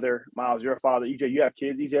father, Miles, you're a father. EJ, you have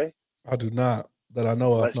kids, EJ? I do not that I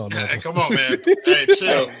know of. No. Hey, come on, man. Hey,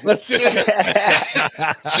 chill. Let's chill.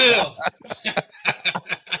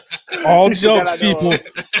 All jokes, people.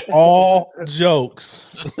 All jokes.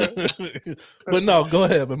 But no, go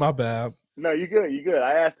ahead, but my bad. No, you're good. You're good.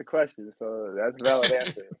 I asked the question, so that's a valid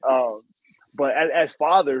answer. But as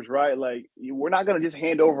fathers, right, like we're not going to just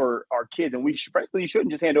hand over our kids, and frankly, you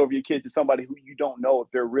shouldn't just hand over your kids to somebody who you don't know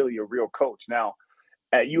if they're really a real coach. Now,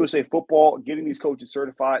 at USA Football, getting these coaches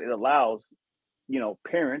certified, it allows,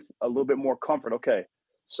 parents a little bit more comfort. Okay,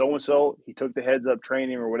 so-and-so, he took the heads up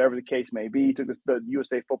training or whatever the case may be, he took the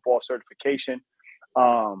USA Football certification,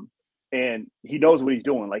 and he knows what he's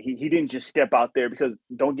doing. Like he didn't just step out there because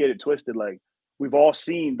don't get it twisted. Like we've all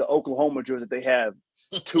seen the Oklahoma drills that they have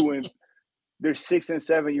they're 6 and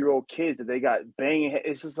 7 year old kids that they got banging.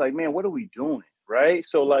 It's just like, man, what are we doing? Right.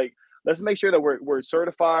 So like, let's make sure that we're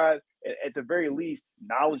certified, at the very least,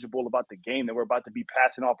 knowledgeable about the game that we're about to be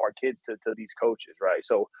passing off our kids to these coaches. Right.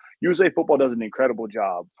 So USA Football does an incredible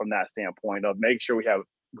job from that standpoint of making sure we have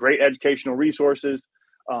great educational resources,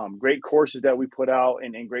 great courses that we put out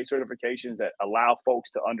and great certifications that allow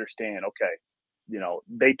folks to understand, okay,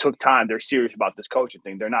 they took time. They're serious about this coaching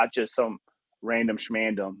thing. They're not just some random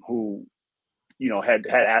schmandom who, had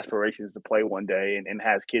aspirations to play one day and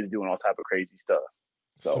has kids doing all type of crazy stuff.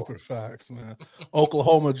 So. Super facts, man.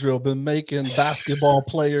 Oklahoma drill been making basketball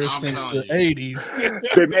players since the 80s.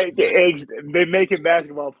 They're making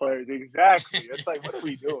basketball players. Exactly. It's like, what are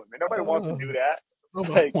we doing? Man, nobody wants to do that.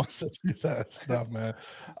 Nobody wants to do that stuff, man.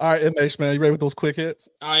 All right, MH, man, you ready with those quick hits?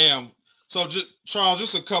 I am. So, Charles,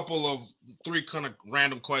 just a couple of 3 kind of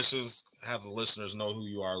random questions. Have the listeners know who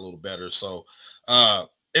you are a little better. So,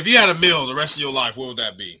 if you had a meal the rest of your life, what would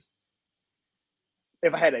that be?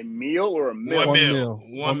 If I had a meal or a meal?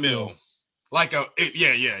 One meal. Like yeah.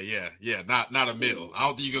 Not a meal. I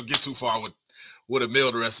don't think you can get too far with a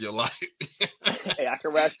meal the rest of your life. Hey, I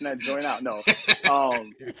can ration that joint out. No.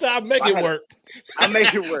 So I make it work. I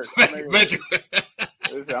make it work. Make it work.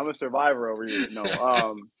 Listen, I'm a survivor over here. No.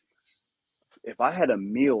 If I had a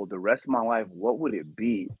meal the rest of my life, what would it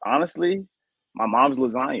be? Honestly, my mom's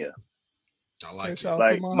lasagna. I like it.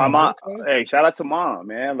 Like my mom. Okay. Hey, shout out to mom,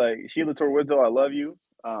 man. Like Sheila Torwudzo, I love you.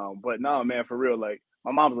 But no, man, for real. Like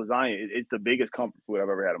my mom's lasagna, it's the biggest comfort food I've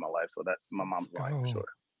ever had in my life. So that's my mom's lasagna for sure.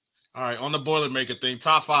 All right, on the Boilermaker thing,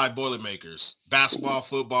 top 5 Boilermakers: basketball,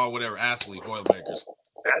 football, whatever athlete Boilermakers.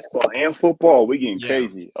 Basketball and football, we getting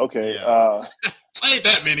crazy. Okay. Yeah. Ain't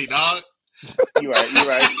that many, dog. You're right.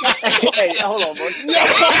 Hey, hold on, bro.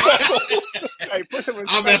 Hey, put some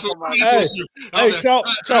respect on my name. Hey, Chuck,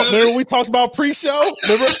 remember we talked about pre-show?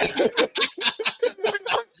 Remember?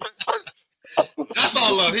 That's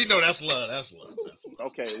all love. He know that's love. That's love.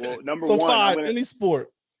 Okay, well, number so 1. 5, any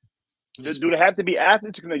sport. Do they have to be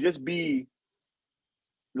athletes or can they just be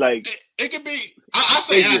Like it could be. I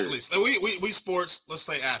say figure. athletes. We sports. Let's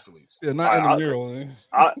say athletes. Yeah, not intramural.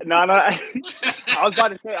 No. I was about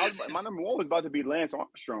to say my number one was about to be Lance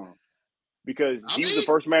Armstrong because he was the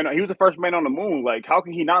first man. He was the first man on the moon. Like, how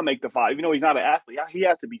can he not make the 5? Even though he's not an athlete, he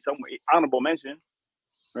has to be somewhere. Honorable mention,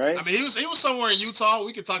 right? I mean, he was somewhere in Utah.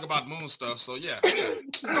 We could talk about moon stuff. So yeah.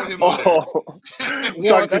 Throw him on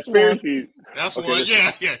there. Conspiracy. That's one.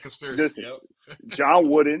 Yeah, conspiracy. Yep. John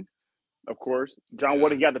Wooden, of course. John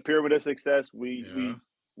Wooden got the pyramid of success. We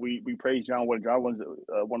praise John Wooden. John Wooden's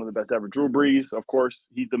one of the best ever. Drew Brees, of course,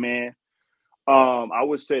 he's the man. I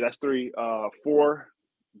would say that's 3. 4,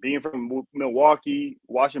 being from Milwaukee,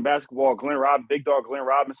 watching basketball, Big Dog Glenn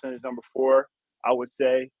Robinson is number 4. I would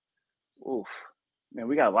say, oof, man,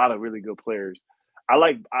 we got a lot of really good players. I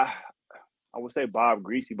would say Bob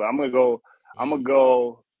Greasy, but I'm gonna go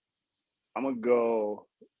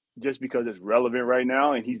just because it's relevant right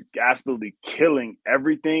now, and he's absolutely killing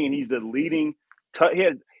everything, and he's the leading. He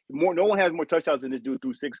has more. No one has more touchdowns than this dude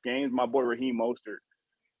through 6 games. My boy Raheem Mostert,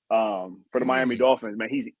 for the Miami Dolphins, man,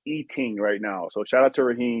 he's eating right now. So shout out to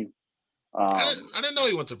Raheem. I didn't know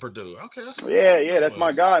he went to Purdue. Okay, that's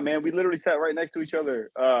my guy, man. We literally sat right next to each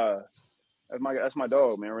other. That's my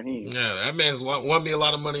dog, man, Raheem. Yeah, that man's won me a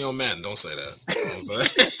lot of money on Madden. Don't say that.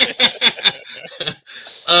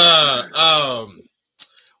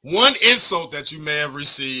 One insult that you may have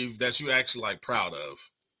received that you actually like proud of.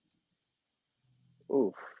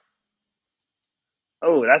 Ooh.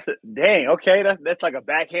 Oh, that's dang. Okay, that's like a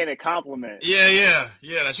backhanded compliment. Yeah.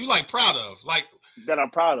 That you like proud of, like that I'm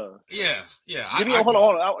proud of. Yeah. Hold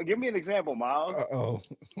on. Give me an example, Miles.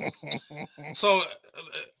 So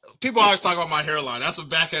people always talk about my hairline. That's a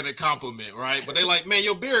backhanded compliment, right? But they like, man,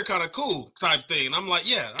 your beard kind of cool type thing. And I'm like,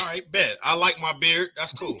 yeah, all right, bet. I like my beard.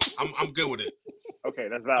 That's cool. I'm good with it. Okay,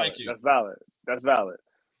 that's valid. Thank you. That's valid.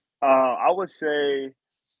 I would say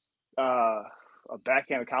a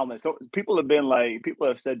backhanded compliment. So people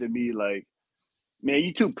have said to me like, man,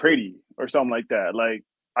 you too pretty or something like that. Like,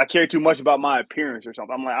 I care too much about my appearance or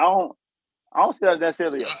something. I'm like, I don't see that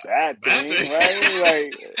necessarily a bad thing, right?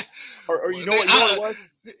 Like, or you know what it was?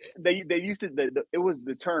 They used to it was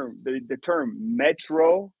the term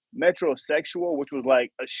metrosexual, which was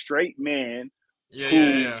like a straight man.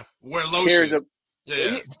 Yeah. Wear lotion.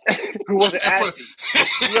 Who wasn't ashy.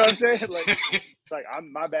 You know what I'm saying? Like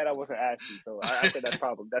I'm my bad. I wasn't ashy. So I think that's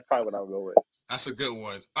probably what I'll go with. That's a good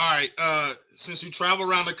one. All right. Since you travel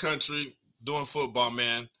around the country doing football,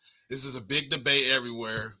 man, this is a big debate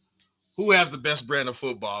everywhere. Who has the best brand of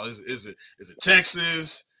football? Is it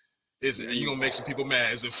Texas? Are you gonna make some people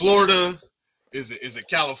mad? Is it Florida? Is it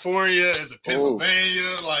California? Is it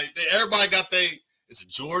Pennsylvania? Like everybody got is it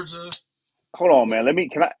Georgia? Hold on, man.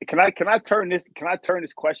 Can I turn this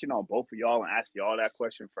question on both of y'all and ask y'all that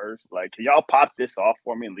question first? Like, can y'all pop this off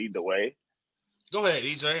for me and lead the way? Go ahead,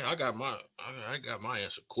 EJ. I got my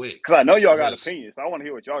answer quick. Because I know y'all got opinions. So I want to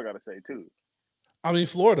hear what y'all got to say too. I mean,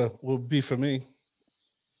 Florida will be for me.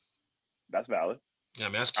 That's valid. Yeah, I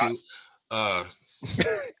mean, that's cute. I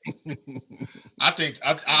think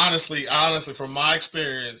honestly, from my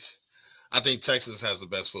experience, I think Texas has the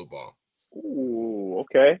best football. Ooh,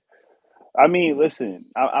 okay. I mean, listen,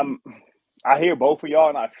 I hear both of y'all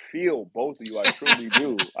and I feel both of you. I truly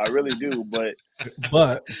do. I really do. But,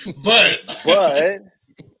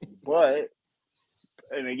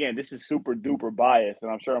 and again, this is super duper biased, and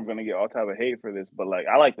I'm sure I'm going to get all type of hate for this. But like,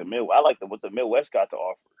 I like what the Midwest got to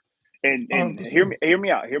offer. And hear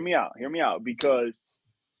me out, because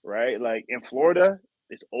right, like in Florida,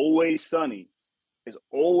 it's always sunny, it's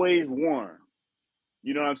always warm.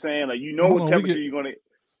 You know what I'm saying? Like, you know what temperature you're gonna.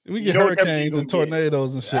 We get hurricanes and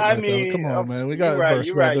tornadoes and shit that. Come on, man. We got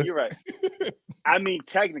you're right. I mean,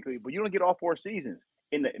 technically, but you don't get all 4 seasons.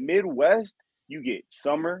 In the Midwest, you get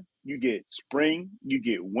summer, you get spring, you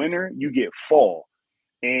get winter, you get fall.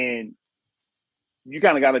 And you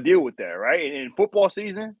kind of got to deal with that, right? And in football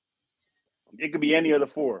season, it could be any of the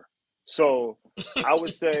 4. So I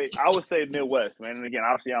would say Midwest, man. And again,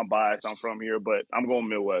 obviously I'm biased. I'm from here, but I'm going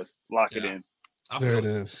Midwest. Lock it in. There it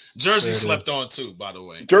is. Jersey slept on too, by the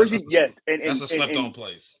way. Jersey, yes. That's a slept on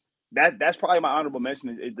place. That's probably my honorable mention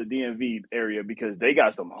is the DMV area, because they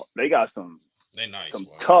got some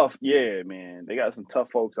tough, man. They got some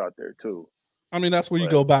tough folks out there too. I mean, that's where you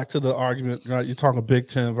go back to the argument, right? You're talking Big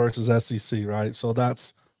Ten versus SEC, right? So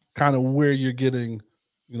that's kind of where you're getting,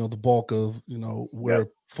 the bulk of, where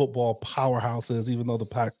football powerhouse is, even though the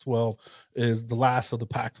Pac-12 is the last of the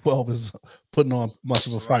Pac-12 is putting on much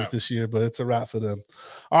of a fight this year, but it's a wrap for them.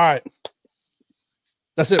 All right.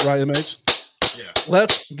 That's it, right, MH?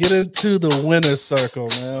 let's get into the winner's circle,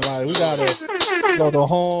 man. Like we gotta go the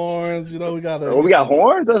horns, we gotta. We got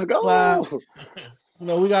horns. Let's go. Clap.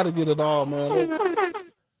 We gotta get it all, man.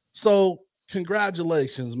 So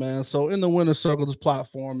congratulations, man. So in the winner's circle, this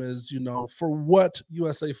platform is, for what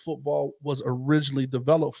USA Football was originally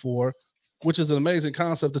developed for, which is an amazing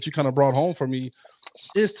concept that you kind of brought home for me,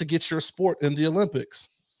 is to get your sport in the Olympics.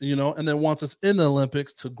 And then once it's in the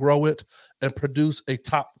Olympics, to grow it and produce a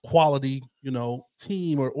top quality,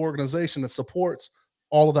 team or organization that supports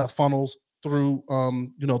all of that funnels through,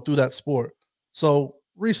 through that sport. So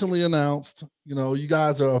recently announced, you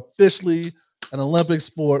guys are officially an Olympic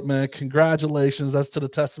sport, man. Congratulations. That's to the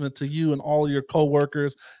testament to you and all of your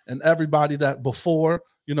coworkers and everybody that before,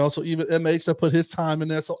 so even MH that put his time in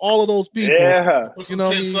there. So all of those people, put some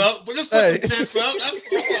tents up. But just put some tents up.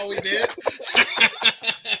 That's all we did.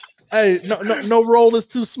 Hey, no role is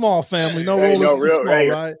too small, family. No role is too small,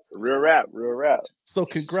 right? Real rap. So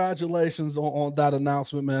congratulations on that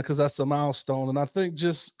announcement, man, because that's a milestone. And I think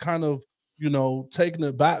just kind of, taking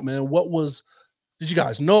it back, man, did you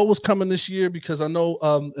guys know it was coming this year? Because I know,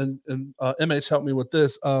 and MH helped me with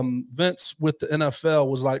this. Vince with the NFL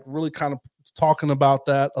was like really kind of talking about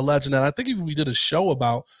that, alleging that. I think even we did a show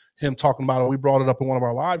about him talking about it. We brought it up in one of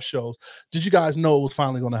our live shows. Did you guys know it was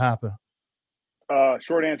finally going to happen?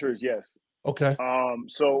 Short answer is yes. Okay.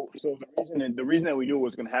 So the reason that we knew it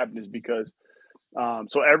was going to happen is because,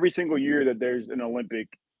 so every single year that there's an Olympic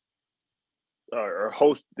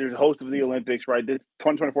there's a host of the Olympics, right? This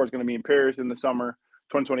 2024 is going to be in Paris in the summer.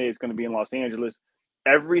 2028 is going to be in Los Angeles.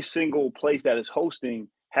 Every single place that is hosting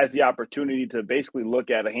has the opportunity to basically look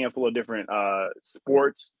at a handful of different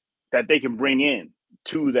sports that they can bring in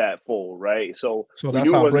to that fold, right? So that's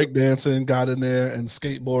how breakdancing got in there and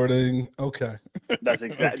skateboarding. Okay.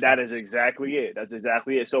 That is exactly it. That's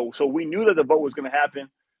exactly it. So we knew that the vote was going to happen.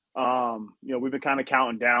 We've been kind of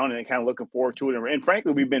counting down and kind of looking forward to it. And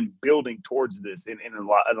frankly, we've been building towards this in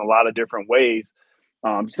a lot of different ways,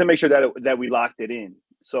 just to make sure that we locked it in.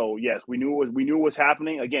 So yes, we knew it was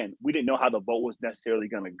happening. Again, we didn't know how the vote was necessarily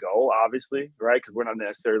going to go, obviously, right? Because we're not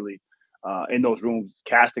necessarily in those rooms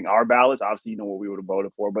casting our ballots. Obviously, what we would have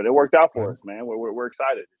voted for, but it worked out for us, man. We're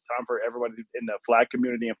excited. It's time for everybody in the flag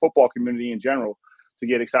community and football community in general to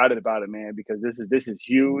get excited about it, man, because this is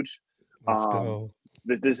huge. Let's go.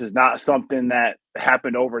 This is not something that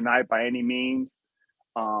happened overnight by any means.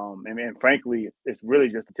 And frankly, it's really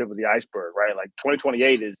just the tip of the iceberg, right? Like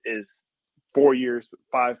 2028 is 4 years,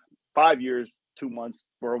 5 years, 2 months.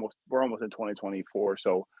 We're almost in 2024.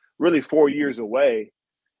 So really 4 years away.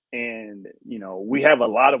 And, we have a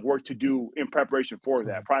lot of work to do in preparation for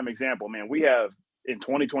that. Prime example, man, we have in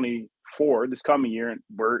 2024, this coming year,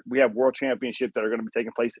 we have world championships that are going to be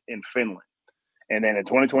taking place in Finland. And then in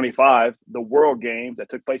 2025, the World Games that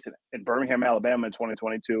took place in Birmingham, Alabama in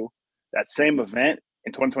 2022, that same event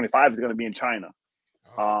in 2025 is going to be in China.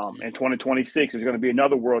 In 2026, there's going to be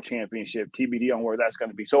another World Championship, TBD on where that's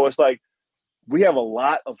going to be. So it's like we have a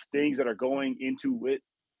lot of things that are going into it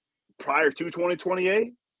prior to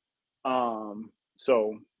 2028.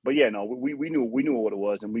 But yeah, no, we knew what it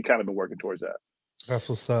was, and we kind of been working towards that. That's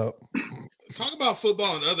what's up. Talk about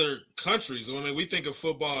football in other countries. I mean, we think of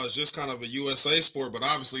football as just kind of a USA sport, but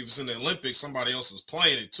obviously if it's in the Olympics, somebody else is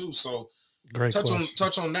playing it too. So great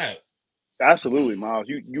touch on that. Absolutely, Miles.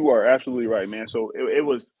 You are absolutely right, man. So it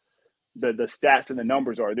was the stats and the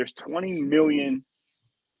numbers are there's 20 million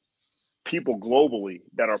people globally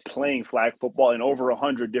that are playing flag football in over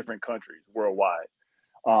 100 different countries worldwide.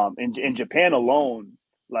 In Japan alone,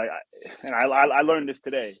 I learned this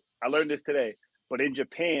today. But in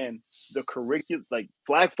Japan, the curriculum, like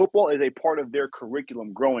flag football, is a part of their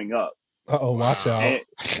curriculum growing up. Watch out!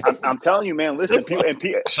 I'm telling you, man. Listen,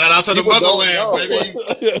 shout out to the motherland,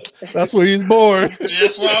 baby. That's where he's born.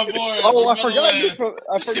 That's where I'm born. Oh, I forgot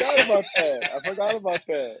about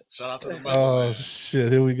that. Shout out to the motherland. Oh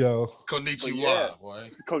shit! Here we go. Konnichiwa, boy.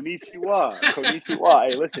 Konnichiwa.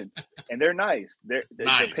 Hey, listen, and they're nice. They're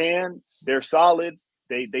nice. Japan. They're solid.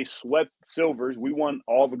 They swept silvers. We won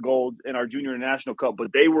all the gold in our junior national cup,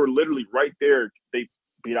 but they were literally right there. They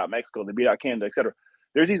beat out Mexico. They beat out Canada, etc.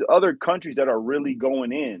 There's these other countries that are really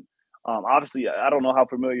going in. Obviously, I don't know how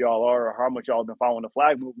familiar y'all are or how much y'all have been following the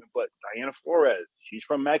flag movement, but Diana Flores, she's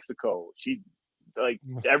from Mexico.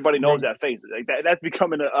 Everybody knows that face. Like that's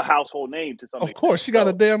becoming a household name to some extent. Of course, she got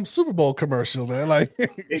a damn Super Bowl commercial, man. Like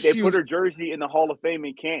they put her jersey in the Hall of Fame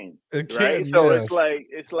in Canton, right? So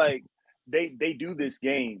it's like they do this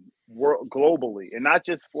game globally, and not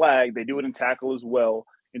just flag. They do it in tackle as well.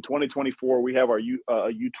 In 2024, we have our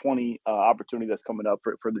U20 opportunity that's coming up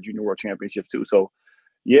for the Junior World Championships too. So,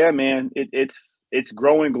 yeah, man, it's it's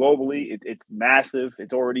growing globally. It's massive.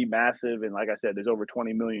 It's already massive. And like I said, there's over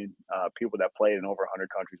 20 million people that play in over 100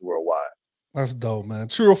 countries worldwide. That's dope, man.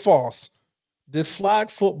 True or false? Did flag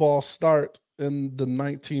football start in the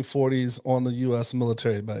 1940s on the U.S.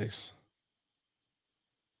 military base?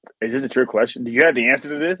 Is this a trick question? Do you have the answer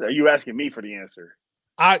to this? Or are you asking me for the answer?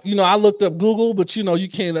 I looked up Google, but you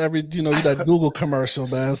can't that Google commercial,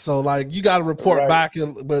 man. So like you got to report back,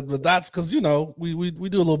 but that's because we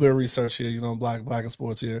do a little bit of research here, black and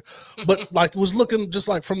sports here. But like was looking just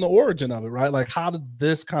like from the origin of it, right? Like how did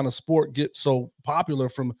this kind of sport get so popular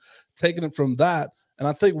from taking it from that? And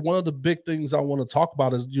I think one of the big things I want to talk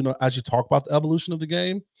about is as you talk about the evolution of the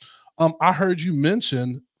game, I heard you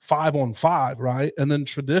mention 5-on-5, right? And then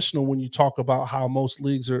traditional, when you talk about how most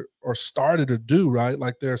leagues are started or do, right?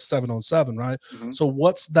 Like they're 7-on-7, right? Mm-hmm. So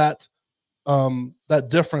what's that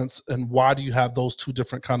difference, and why do you have those two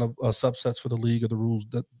different kind of subsets for the league or the rules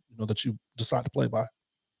that that you decide to play by?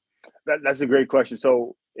 That's a great question.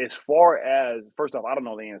 So as far as, first off, I don't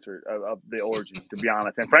know the answer of the origin, to be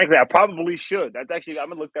honest. And frankly, I probably should. That's actually, I'm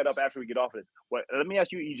going to look that up after we get off of this. Let me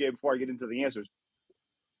ask you, EJ, before I get into the answers.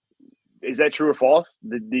 Is that true or false?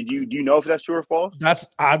 Do you know if that's true or false? That's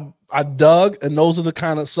I dug, and those are the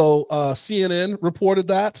kind of CNN reported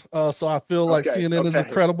that. So I feel like CNN is a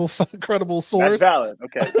credible source. That's valid.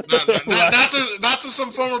 Okay. not to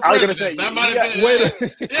some former presidents. That might have been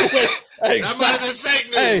that might have been fake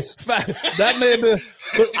news. Hey, that may have been.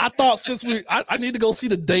 But I thought I need to go see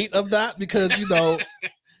the date of that because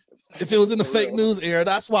if it was in the fake news era,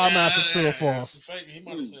 that's why I'm asking true or false. He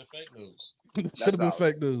might have said fake news. Could have been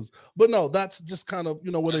fake news, but no, that's just kind of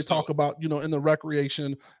where they talk about in the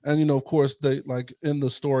recreation, and of course they like in the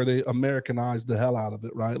story they Americanized the hell out of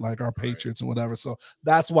it, right? Like our Patriots and whatever. So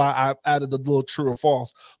that's why I added a little true or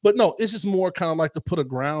false. But no, it's just more kind of like to put a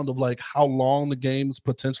ground of like how long the game's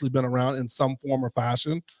potentially been around in some form or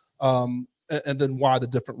fashion, and then why the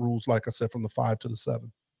different rules, like I said, from the 5 to the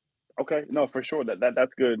 7. Okay, no, for sure.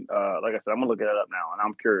 That's good. Like I said, I'm gonna look it up now, and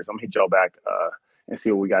I'm curious. I'm gonna hit y'all back and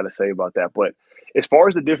see what we got to say about that. But as far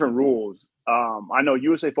as the different rules, I know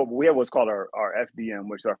USA Football, we have what's called our FDM,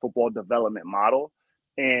 which is our football development model,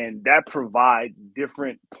 and that provides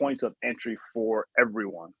different points of entry for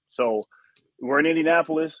everyone. So we're in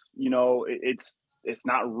Indianapolis. It's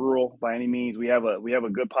not rural by any means. We have a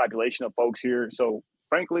good population of folks here. So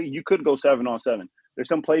frankly, you could go 7-on-7. There's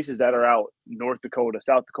some places that are out North Dakota,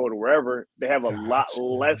 South Dakota, wherever they have a lot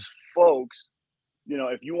less folks.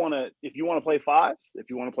 If you want to play fives, if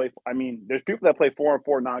you want to play, there's people that play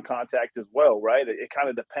 4-on-4 non-contact as well, right? It kind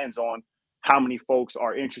of depends on how many folks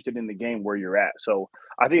are interested in the game where you're at. So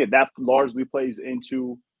I think that largely plays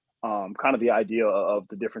into kind of the idea of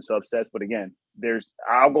the different subsets. But again,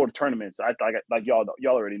 I'll go to tournaments. Like y'all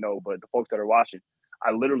already know, but the folks that are watching,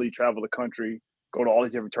 I literally travel the country, go to all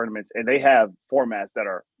these different tournaments, and they have formats that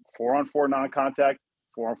are 4-on-4 non-contact,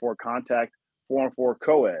 4-on-4 contact, 4-on-4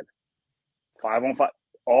 co-ed, 5-on-5,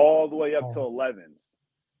 all the way up to 11s.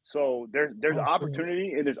 So there's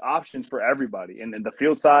opportunity and there's options for everybody. And then the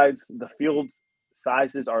field sizes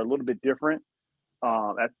are a little bit different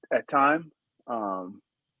at time. Sorry,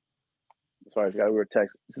 I got a weird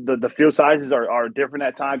text. The field sizes are different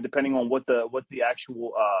at times depending on what the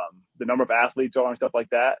actual the number of athletes are and stuff like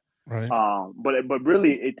that. Right. But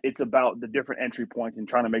really it's about the different entry points and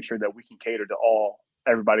trying to make sure that we can cater to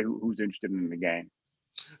everybody who's interested in the game.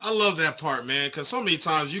 I love that part, man, because so many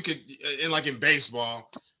times you could, in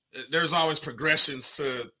baseball, there's always progressions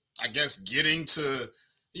to, I guess, getting to,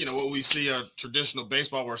 what we see a traditional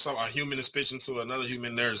baseball where a human is pitching to another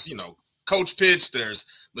human. There's, coach pitch, there's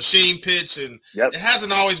machine pitch, and It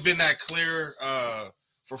hasn't always been that clear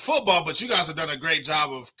for football, but you guys have done a great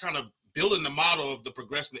job of kind of building the model of the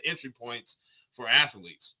progression, the entry points for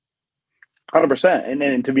athletes. 100%. And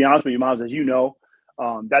then to be honest with you, Miles, as you know,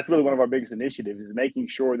 that's really one of our biggest initiatives is making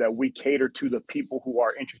sure that we cater to the people who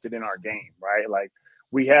are interested in our game, right? Like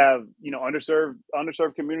we have,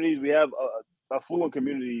 underserved communities, we have affluent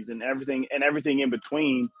communities and everything in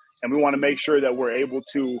between. And we want to make sure that we're able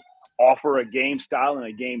to offer a game style and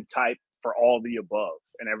a game type for all the above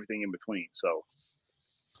and everything in between. So.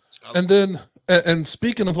 And then, and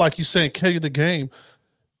speaking of, like you saying, cater the game,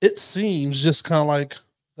 it seems just kind of like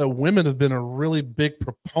that women have been a really big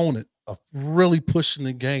proponent of really pushing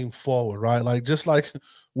the game forward, right? Like just like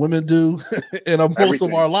women do in most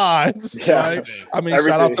of our lives, right?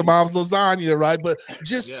 Shout out to Mom's Lasagna, right? But it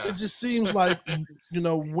just seems like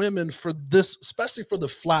women for this, especially for the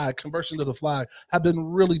flag, conversion to the flag, have been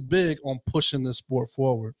really big on pushing this sport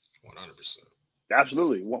forward. 100%.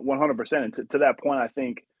 Absolutely, 100%. And to that point, I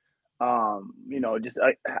think Just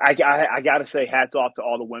I gotta say hats off to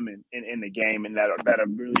all the women in the game and that have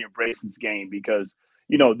really embraced this game because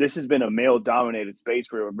this has been a male dominated space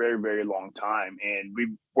for a very, very long time, and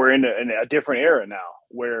we're in a different era now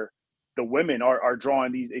where the women are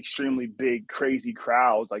drawing these extremely big, crazy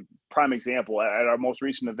crowds. Like prime example at our most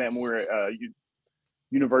recent event, when we were at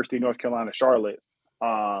University of North Carolina, Charlotte.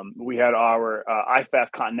 We had our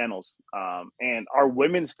IFAF Continentals, and our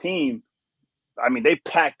women's team. I mean, they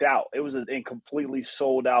packed out. It was a completely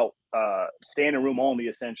sold out, standing room only,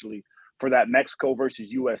 essentially, for that Mexico versus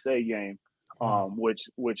USA game.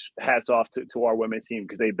 Which hats off to our women's team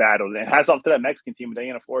because they battled, and hats off to that Mexican team,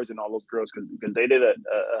 Diana Flores and all those girls because they did a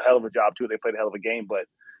hell of a job too. They played a hell of a game, but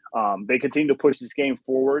they continue to push this game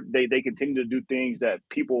forward. They continue to do things that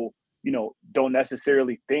people don't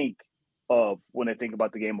necessarily think of when they think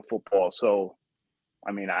about the game of football. So,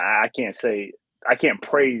 I mean, I can't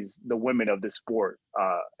praise the women of this sport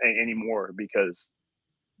anymore because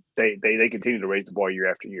they continue to raise the bar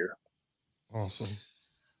year after year. Awesome.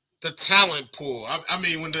 The talent pool. I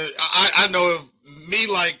mean, when I know me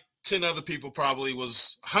like 10 other people, probably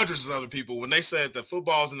was hundreds of other people. When they said that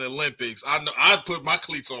football's in the Olympics, I know I'd put my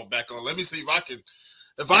cleats back on. Let me see if I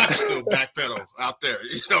can still backpedal out there.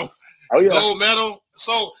 Oh, yeah. Gold medal.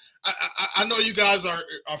 So I know you guys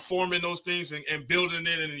are forming those things and building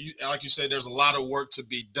it, and like you said, there's a lot of work to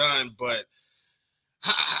be done. But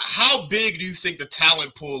how big do you think the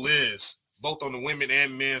talent pool is, both on the women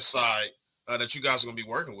and men's side, that you guys are going to be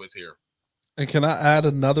working with here? And can I add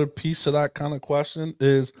another piece to that kind of question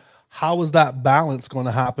is how is that balance going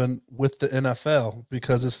to happen with the NFL?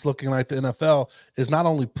 Because it's looking like the NFL is not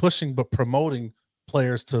only pushing, but promoting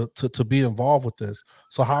players to be involved with this.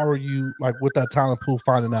 So how are you, like, with that talent pool,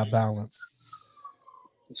 finding that balance?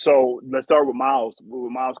 So let's start with Miles'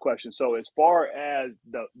 question. So as far as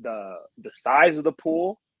the size of the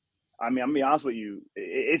pool, I mean, I'm gonna be honest with you,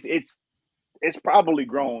 it's probably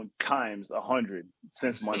grown times 100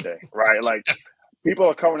 since Monday, right? Like people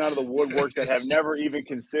are coming out of the woodwork that have never even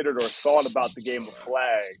considered or thought about the game of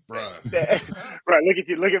flag. Right. Right. Look at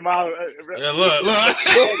you. Look at Miles. Yeah, look.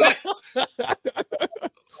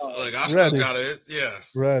 Look, I still got it. Yeah.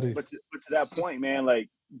 Ready. But to that point, man, like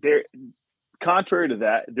contrary to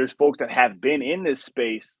that, there's folks that have been in this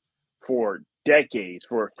space for decades,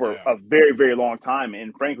 for a very, very long time.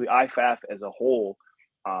 And frankly, IFAF as a whole,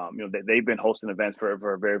 they've been hosting events for a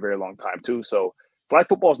very, very long time too. So flag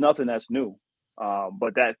football is nothing that's new.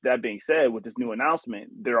 But that being said, with this new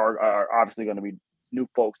announcement, there are obviously going to be new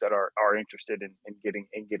folks that are interested in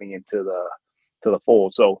getting into the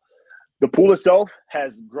fold. So the pool itself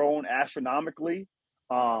has grown astronomically.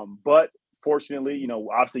 But fortunately,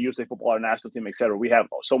 obviously USA Football, our national team, et cetera, we have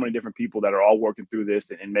so many different people that are all working through this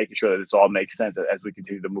and making sure that this all makes sense as we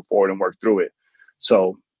continue to move forward and work through it.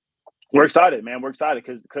 So we're excited, man. We're excited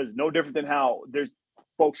because no different than how there's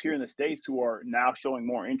folks here in the States who are now showing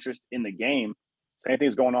more interest in the game. Same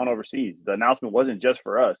thing's going on overseas. The announcement wasn't just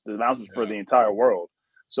for us. The announcement was for the entire world.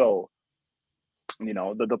 So,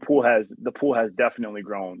 the pool has definitely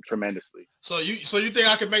grown tremendously. So you think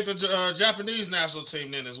I can make the Japanese national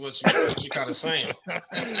team then? Is what you kind of saying?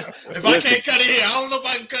 If I can't cut it here, I don't know if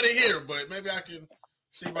I can cut it here, but maybe I can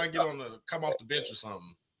see if I can come off the bench or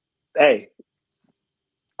something. Hey,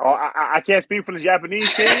 I can't speak for the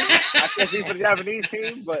Japanese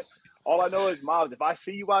team. But all I know is, Miles, if I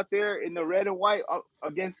see you out there in the red and white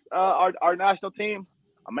against our national team,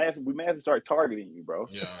 we may have to start targeting you, bro.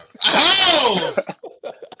 Yeah. Oh!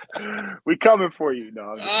 We coming for you,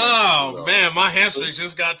 dog. Man, my hamstring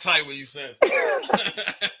just got tight when you said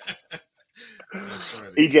that.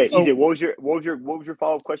 EJ, what was your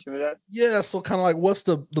follow-up question to that? Yeah, so kind of like, what's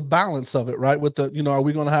the balance of it, right? With the, are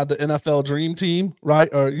we going to have the NFL dream team, right?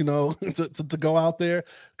 Or to go out there,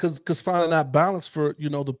 because finding that balance for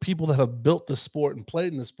the people that have built the sport and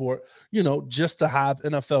played in the sport, just to have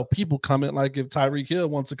NFL people come in, like if Tyreek Hill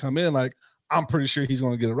wants to come in, like I'm pretty sure he's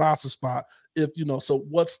going to get a roster spot. If so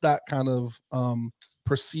what's that kind of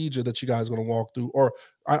procedure that you guys are going to walk through? Or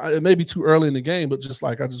it may be too early in the game, but just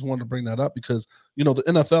like I just wanted to bring that up because the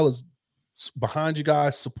NFL is behind you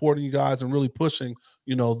guys, supporting you guys, and really pushing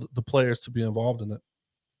the players to be involved in it.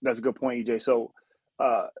 That's a good point, EJ. So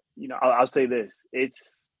I'll say this: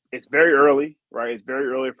 it's very early, right? It's very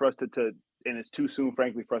early for us to and it's too soon,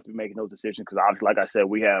 frankly, for us to be making those decisions because obviously, like I said,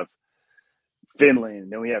 we have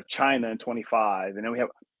Finland, then we have China in 25, and then we have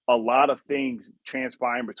a lot of things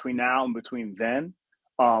transpiring between now and between then.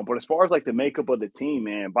 But as far as like the makeup of the team,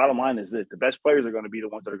 man, bottom line is this: the best players are going to be the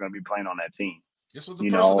ones that are going to be playing on that team. Guess what the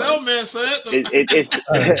personnel man said? It's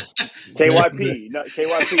KYP. No,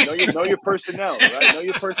 KYP. Know your personnel, right? Know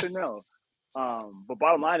your personnel. But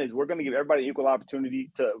bottom line is we're going to give everybody equal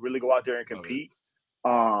opportunity to really go out there and compete.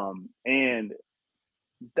 And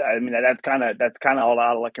I mean, that's kind of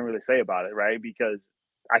all I can really say about it, right? Because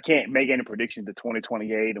I can't make any predictions to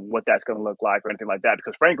 2028 and what that's going to look like or anything like that.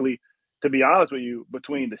 Because frankly, to be honest with you,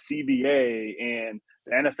 between the CBA and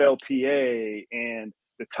the NFLPA and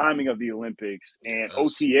the timing of the Olympics and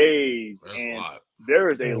OTAs, and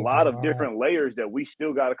there is a lot of different layers that we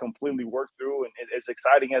still got to completely work through. And as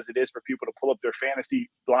exciting as it is for people to pull up their fantasy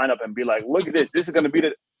lineup and be like, look at this, this is going to be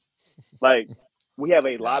the like. We have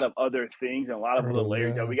a lot of other things and a lot of other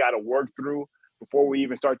layers that we got to work through before we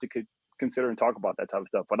even start to consider and talk about that type of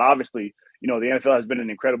stuff. But obviously, the NFL has been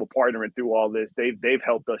an incredible partner and through all this. They've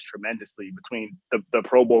helped us tremendously between the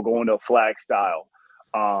Pro Bowl going to a flag style.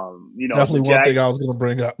 Definitely one thing I was going to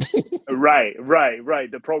bring up. Right.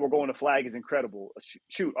 The Pro Bowl going to flag is incredible.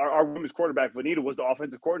 Shoot, our women's quarterback, Vanita, was the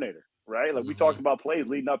offensive coordinator, right? Like we talked about plays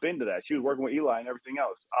leading up into that. She was working with Eli and everything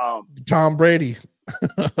else. Tom Brady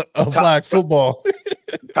of flag football.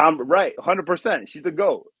 Right, 100%. She's the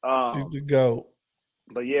GOAT. She's the GOAT.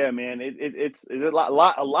 But yeah, man, it's a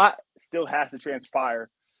lot still has to transpire.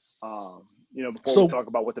 Before we talk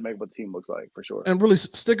about what the make of the team looks like for sure. And really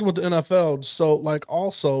sticking with the NFL. So like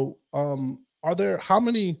also, are there how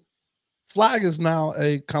many flag is now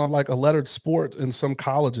a kind of like a lettered sport in some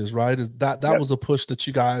colleges, right? Is that was a push that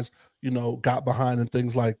you guys, got behind and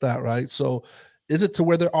things like that, right? So is it to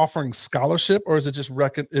where they're offering scholarship or is it just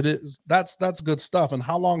it is that's good stuff. And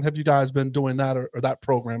how long have you guys been doing that or that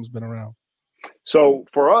program's been around? So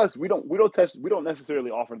for us, we don't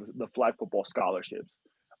necessarily offer the flag football scholarships.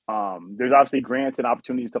 There's obviously grants and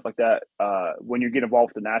opportunities, stuff like that, when you get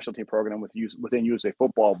involved with the national team program within USA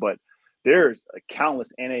Football. But there's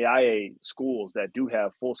countless NAIA schools that do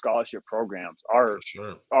have full scholarship programs. Our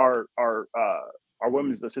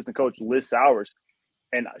women's assistant coach, Liz Sowers,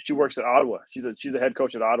 and she works at Ottawa. She's the head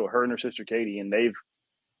coach at Ottawa. Her and her sister Katie, and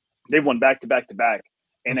they've won back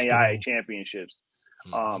NAIA championships.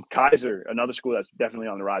 Kaiser, another school that's definitely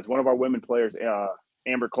on the rise. One of our women players,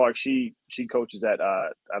 Amber Clark, she coaches at I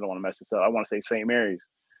don't want to mess this up. I want to say St. Mary's.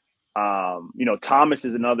 Thomas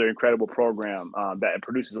is another incredible program that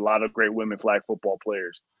produces a lot of great women flag football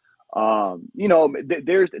players.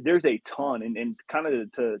 There's a ton, and kind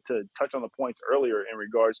of to touch on the points earlier in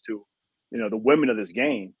regards to the women of this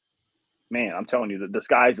game. Man, I'm telling you, the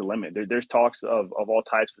sky's the limit. There's talks of all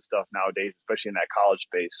types of stuff nowadays, especially in that college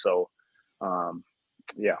space. So,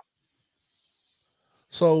 yeah.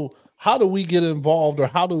 So how do we get involved, or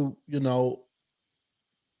how do,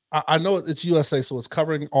 I know it's USA, so it's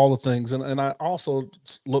covering all the things. And I also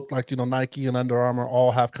look like, Nike and Under Armour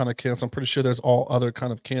all have kind of camps. I'm pretty sure there's all other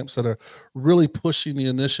kind of camps that are really pushing the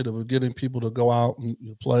initiative of getting people to go out and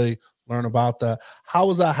play, learn about that. How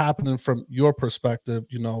is that happening from your perspective,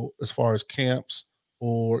 as far as camps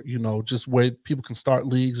or, just way people can start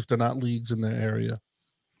leagues if they're not leagues in their area?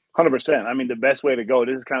 100%. I mean, the best way to go,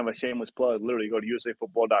 this is kind of a shameless plug, literally go to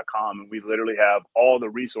usafootball.com, and we literally have all the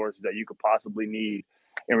resources that you could possibly need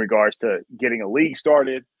in regards to getting a league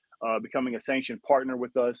started, becoming a sanctioned partner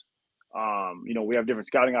with us. We have different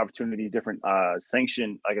scouting opportunities, different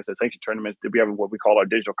sanctioned tournaments. We have what we call our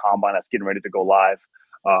digital combine that's getting ready to go live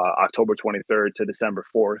October 23rd to December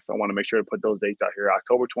 4th. I want to make sure to put those dates out here.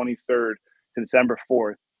 October 23rd to December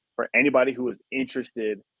 4th for anybody who is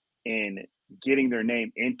interested in getting their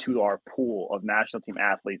name into our pool of national team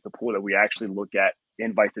athletes, the pool that we actually look at,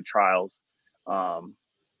 invite to trials.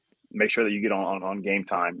 Make sure that you get on Game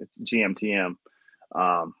Time. It's GMTM.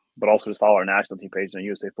 But also just follow our national team page and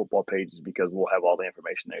USA Football pages because we'll have all the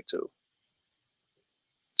information there too.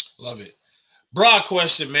 Love it. Broad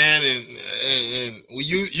question, man, and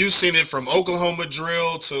you've seen it from Oklahoma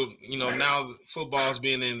drill to now football's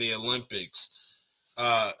being in the Olympics.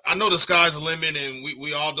 I know the sky's the limit, and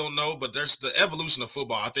we all don't know, but there's the evolution of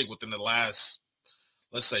football. I think within the last,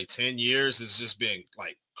 let's say, 10 years, has just been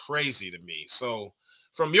like crazy to me. So,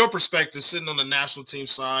 from your perspective, sitting on the national team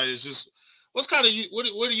side, is just what do you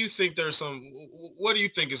think? What do you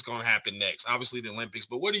think is going to happen next? Obviously, the Olympics,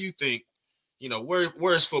 but what do you think?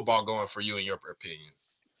 Where is football going for you, in your opinion?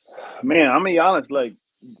 Man, I'm gonna be honest. Like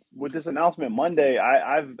with this announcement Monday,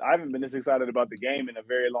 I haven't been this excited about the game in a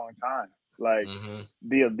very long time. Like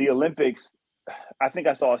the Olympics, I think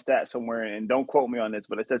I saw a stat somewhere, and don't quote me on this,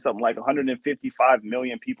 but it said something like 155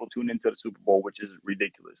 million people tuned into the Super Bowl, which is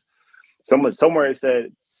ridiculous. Somewhere it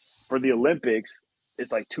said for the Olympics,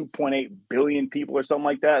 it's like 2.8 billion people or something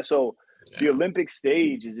like that. So the Olympic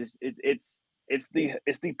stage is just it's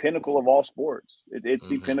the pinnacle of all sports. It's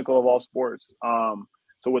the pinnacle of all sports.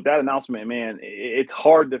 So with that announcement, man, it's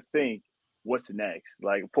hard to think what's next.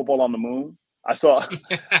 Like football on the moon. I saw.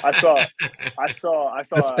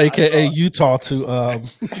 That's AKA Utah to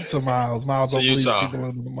Miles. Miles To don't believe Utah. people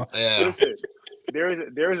in the Yeah. Listen,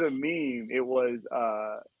 there's a meme. It was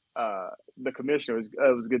the commissioner.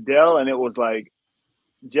 It was Goodell, and it was like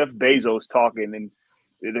Jeff Bezos talking, and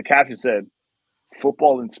the caption said,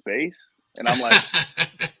 "Football in space," and I'm like,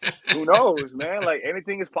 who knows, man? Like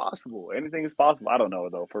anything is possible. Anything is possible. I don't know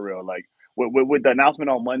though, for real. Like with the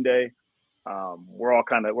announcement on Monday, we're all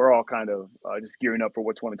kind of just gearing up for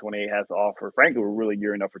what 2028 has to offer. Frankly, we're really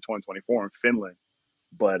gearing up for 2024 in Finland.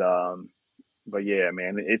 But yeah,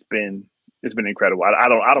 man, it's been incredible. I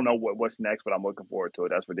don't know what's next, but I'm looking forward to it.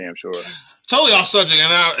 That's for damn sure. Totally off subject, and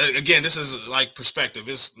now again, this is like perspective.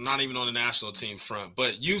 It's not even on the national team front,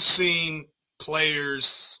 but you've seen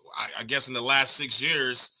players, I guess, in the last 6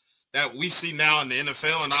 years that we see now in the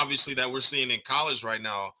NFL, and obviously that we're seeing in college right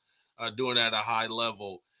now, doing at a high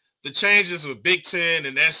level. The changes with Big Ten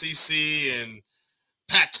and SEC and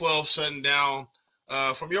Pac-12 shutting down.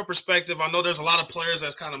 From your perspective, I know there's a lot of players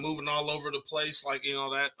that's kind of moving all over the place, like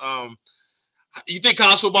that. You think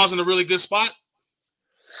college football's in a really good spot?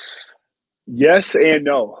 Yes and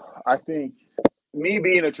no. I think me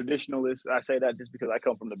being a traditionalist, I say that just because I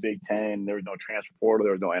come from the Big Ten. There was no transfer portal,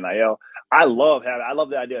 there was no NIL. I love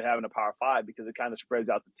the idea of having a Power Five because it kind of spreads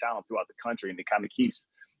out the talent throughout the country, and it kind of keeps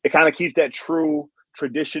that true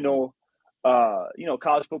traditional,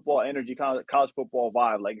 college football energy, college football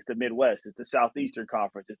vibe. Like it's the Midwest, it's the Southeastern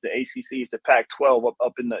Conference, it's the ACC, it's the Pac-12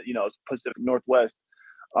 up in the Pacific Northwest.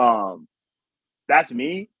 That's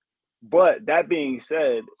me. But that being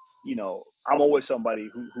said, I'm always somebody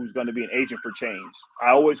who's going to be an agent for change. I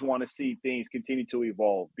always want to see things continue to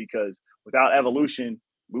evolve because without evolution,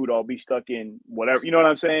 we would all be stuck in whatever. You know what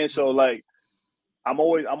I'm saying? So like, I'm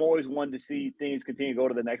always one to see things continue to go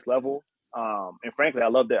to the next level. And frankly, I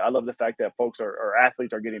love that. I love the fact that folks or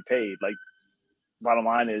athletes are getting paid. Like, bottom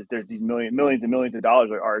line is there's these millions and millions of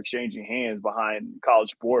dollars are exchanging hands behind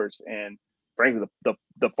college sports, and frankly, the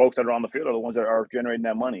folks that are on the field are the ones that are generating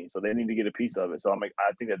that money, so they need to get a piece of it. So I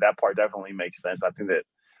think that part definitely makes sense. I think that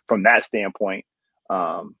from that standpoint,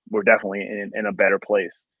 we're definitely in a better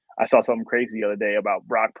place. I saw something crazy the other day about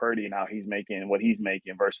Brock Purdy and how he's making what he's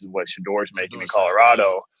making versus what Shador's making in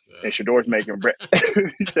Colorado, and Shador's making.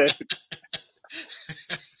 He said,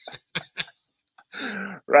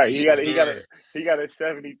 right, he got a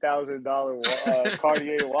 $70,000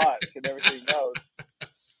 Cartier watch and everything else.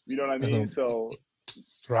 You know what I mean? So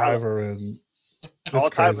driver and all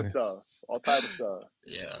type of stuff.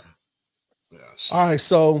 Yeah. All right,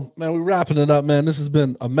 so man, we're wrapping it up, man. This has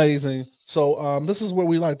been amazing. So this is what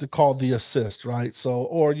we like to call the assist, right? So,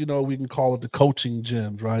 or we can call it the coaching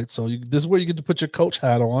gyms, right? So this is where you get to put your coach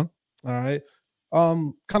hat on. All right.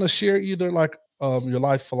 Kind of share either like your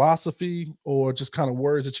life philosophy or just kind of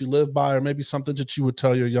words that you live by, or maybe something that you would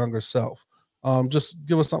tell your younger self. Just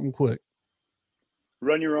give us something quick.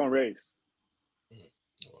 Run your own race.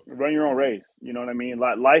 Run your own race. You know what I mean?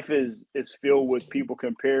 Like life is filled with people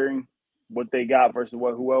comparing what they got versus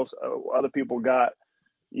who else other people got.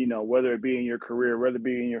 Whether it be in your career, whether it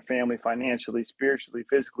be in your family, financially, spiritually,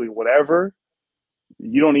 physically, whatever.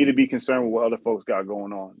 You don't need to be concerned with what other folks got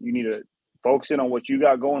going on. You need to focus in on what you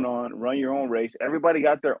got going on. Run your own race. Everybody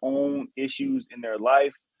got their own issues in their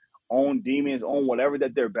life, own demons, own whatever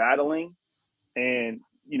that they're battling, and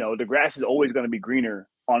the grass is always going to be greener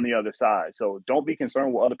on the other side. So don't be concerned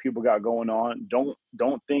with what other people got going on.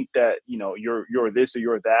 Don't think that you're this or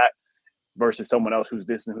you're that versus someone else who's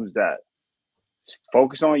this and who's that. Just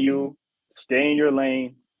focus on you, stay in your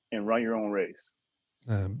lane, and run your own race.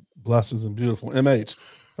 Man, blessings and beautiful. MH,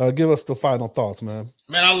 give us the final thoughts, man.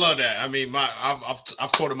 Man, I love that. I mean,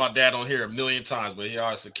 I've quoted my dad on here a million times, but he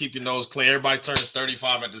always said, "Keep your nose clean." Everybody turns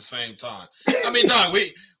 35 at the same time. I mean, dog,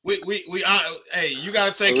 hey, you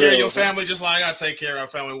got to take care of your family just like I got to take care of our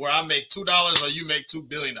family. Where I make $2 or you make $2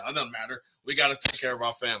 billion, it doesn't matter. We got to take care of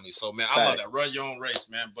our family. So, man, I love that. Run your own race,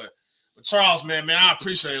 man. But Charles, man, I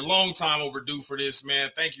appreciate it. Long time overdue for this, man.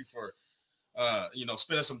 Thank you for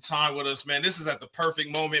spending some time with us, man. This is at the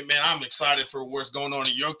perfect moment, man. I'm excited for what's going on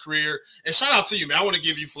in your career. And shout out to you, man. I want to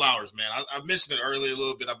give you flowers, man. I mentioned it earlier a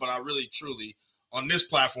little bit, but I really, truly, on this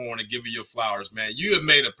platform, want to give you your flowers, man. You have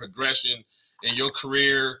made a progression in your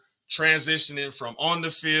career, transitioning from on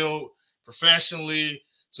the field professionally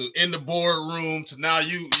to in the boardroom to now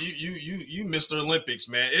you Mr. Olympics,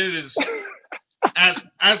 man. It is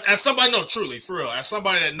as somebody, no, truly, for real, as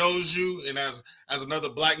somebody that knows you and as another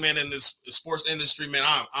black man in this sports industry, man,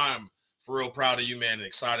 I'm for real proud of you, man, and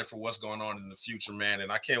excited for what's going on in the future, man.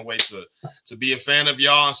 And I can't wait to be a fan of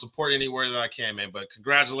y'all and support anywhere that I can, man. But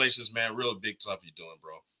congratulations, man. Real big stuff you're doing,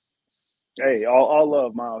 bro. Hey, all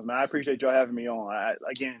love, Miles, man. I appreciate y'all having me on.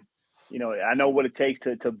 Again, you know, I know what it takes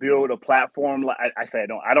to build a platform. Like I say,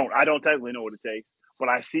 I don't technically know what it takes, but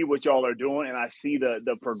I see what y'all are doing, and I see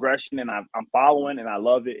the progression, and I'm following, and I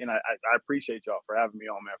love it, and I appreciate y'all for having me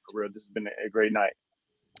on, man. For real, this has been a great night.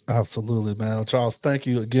 Absolutely, man. Charles, thank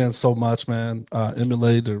you again so much, man.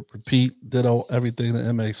 Emulate or repeat, ditto everything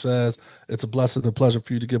that MA says. It's a blessing and a pleasure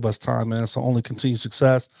for you to give us time, man. So only continued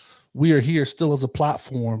success. We are here still as a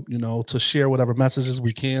platform, you know, to share whatever messages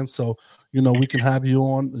we can. So, you know, we can have you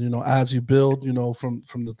on, you know, as you build, you know, from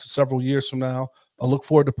the several years from now. I look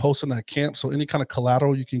forward to posting that camp. So any kind of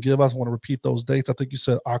collateral you can give us, I want to repeat those dates. I think you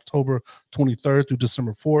said October 23rd through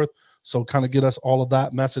December 4th. So kind of get us all of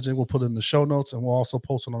that messaging. We'll put it in the show notes, and we'll also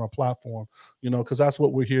post it on our platform, you know, because that's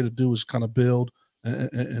what we're here to do, is kind of build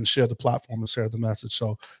and share the platform and share the message.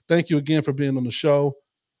 So thank you again for being on the show.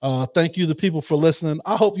 Thank you, the people, for listening.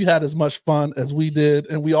 I hope you had as much fun as we did,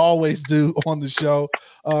 and we always do on the show.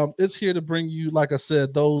 It's here to bring you, like I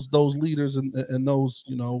said, those leaders and those,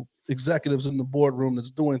 you know, executives in the boardroom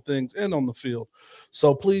that's doing things and on the field.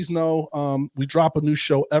 So please know we drop a new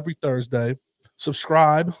show every Thursday.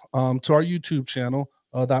 Subscribe to our YouTube channel.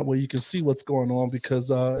 That way you can see what's going on, because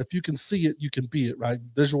if you can see it, you can be it, right?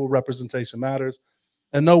 Visual representation matters.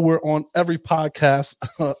 And know we're on every podcast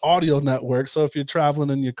audio network. So if you're traveling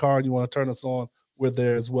in your car and you want to turn us on, we're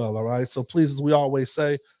there as well. All right. So please, as we always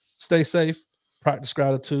say, stay safe, practice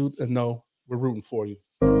gratitude, and know we're rooting for you.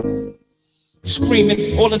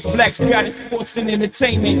 Screaming, all us blacks got is sports and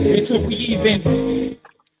entertainment until we even.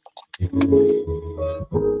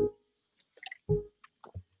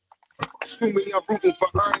 Assuming I'm rooting for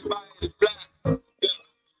everybody that's black.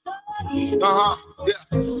 Yeah.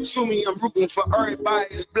 Assuming I'm rooting for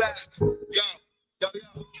everybody that's black.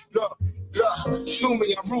 Look.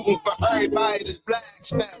 Assuming I'm rooting for everybody that's black.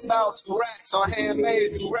 Spent about 2 racks on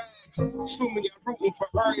handmade new rags. Assuming I'm rooting for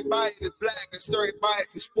everybody that's black. That's everybody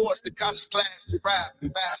from sports to college class to rap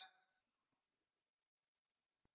and back.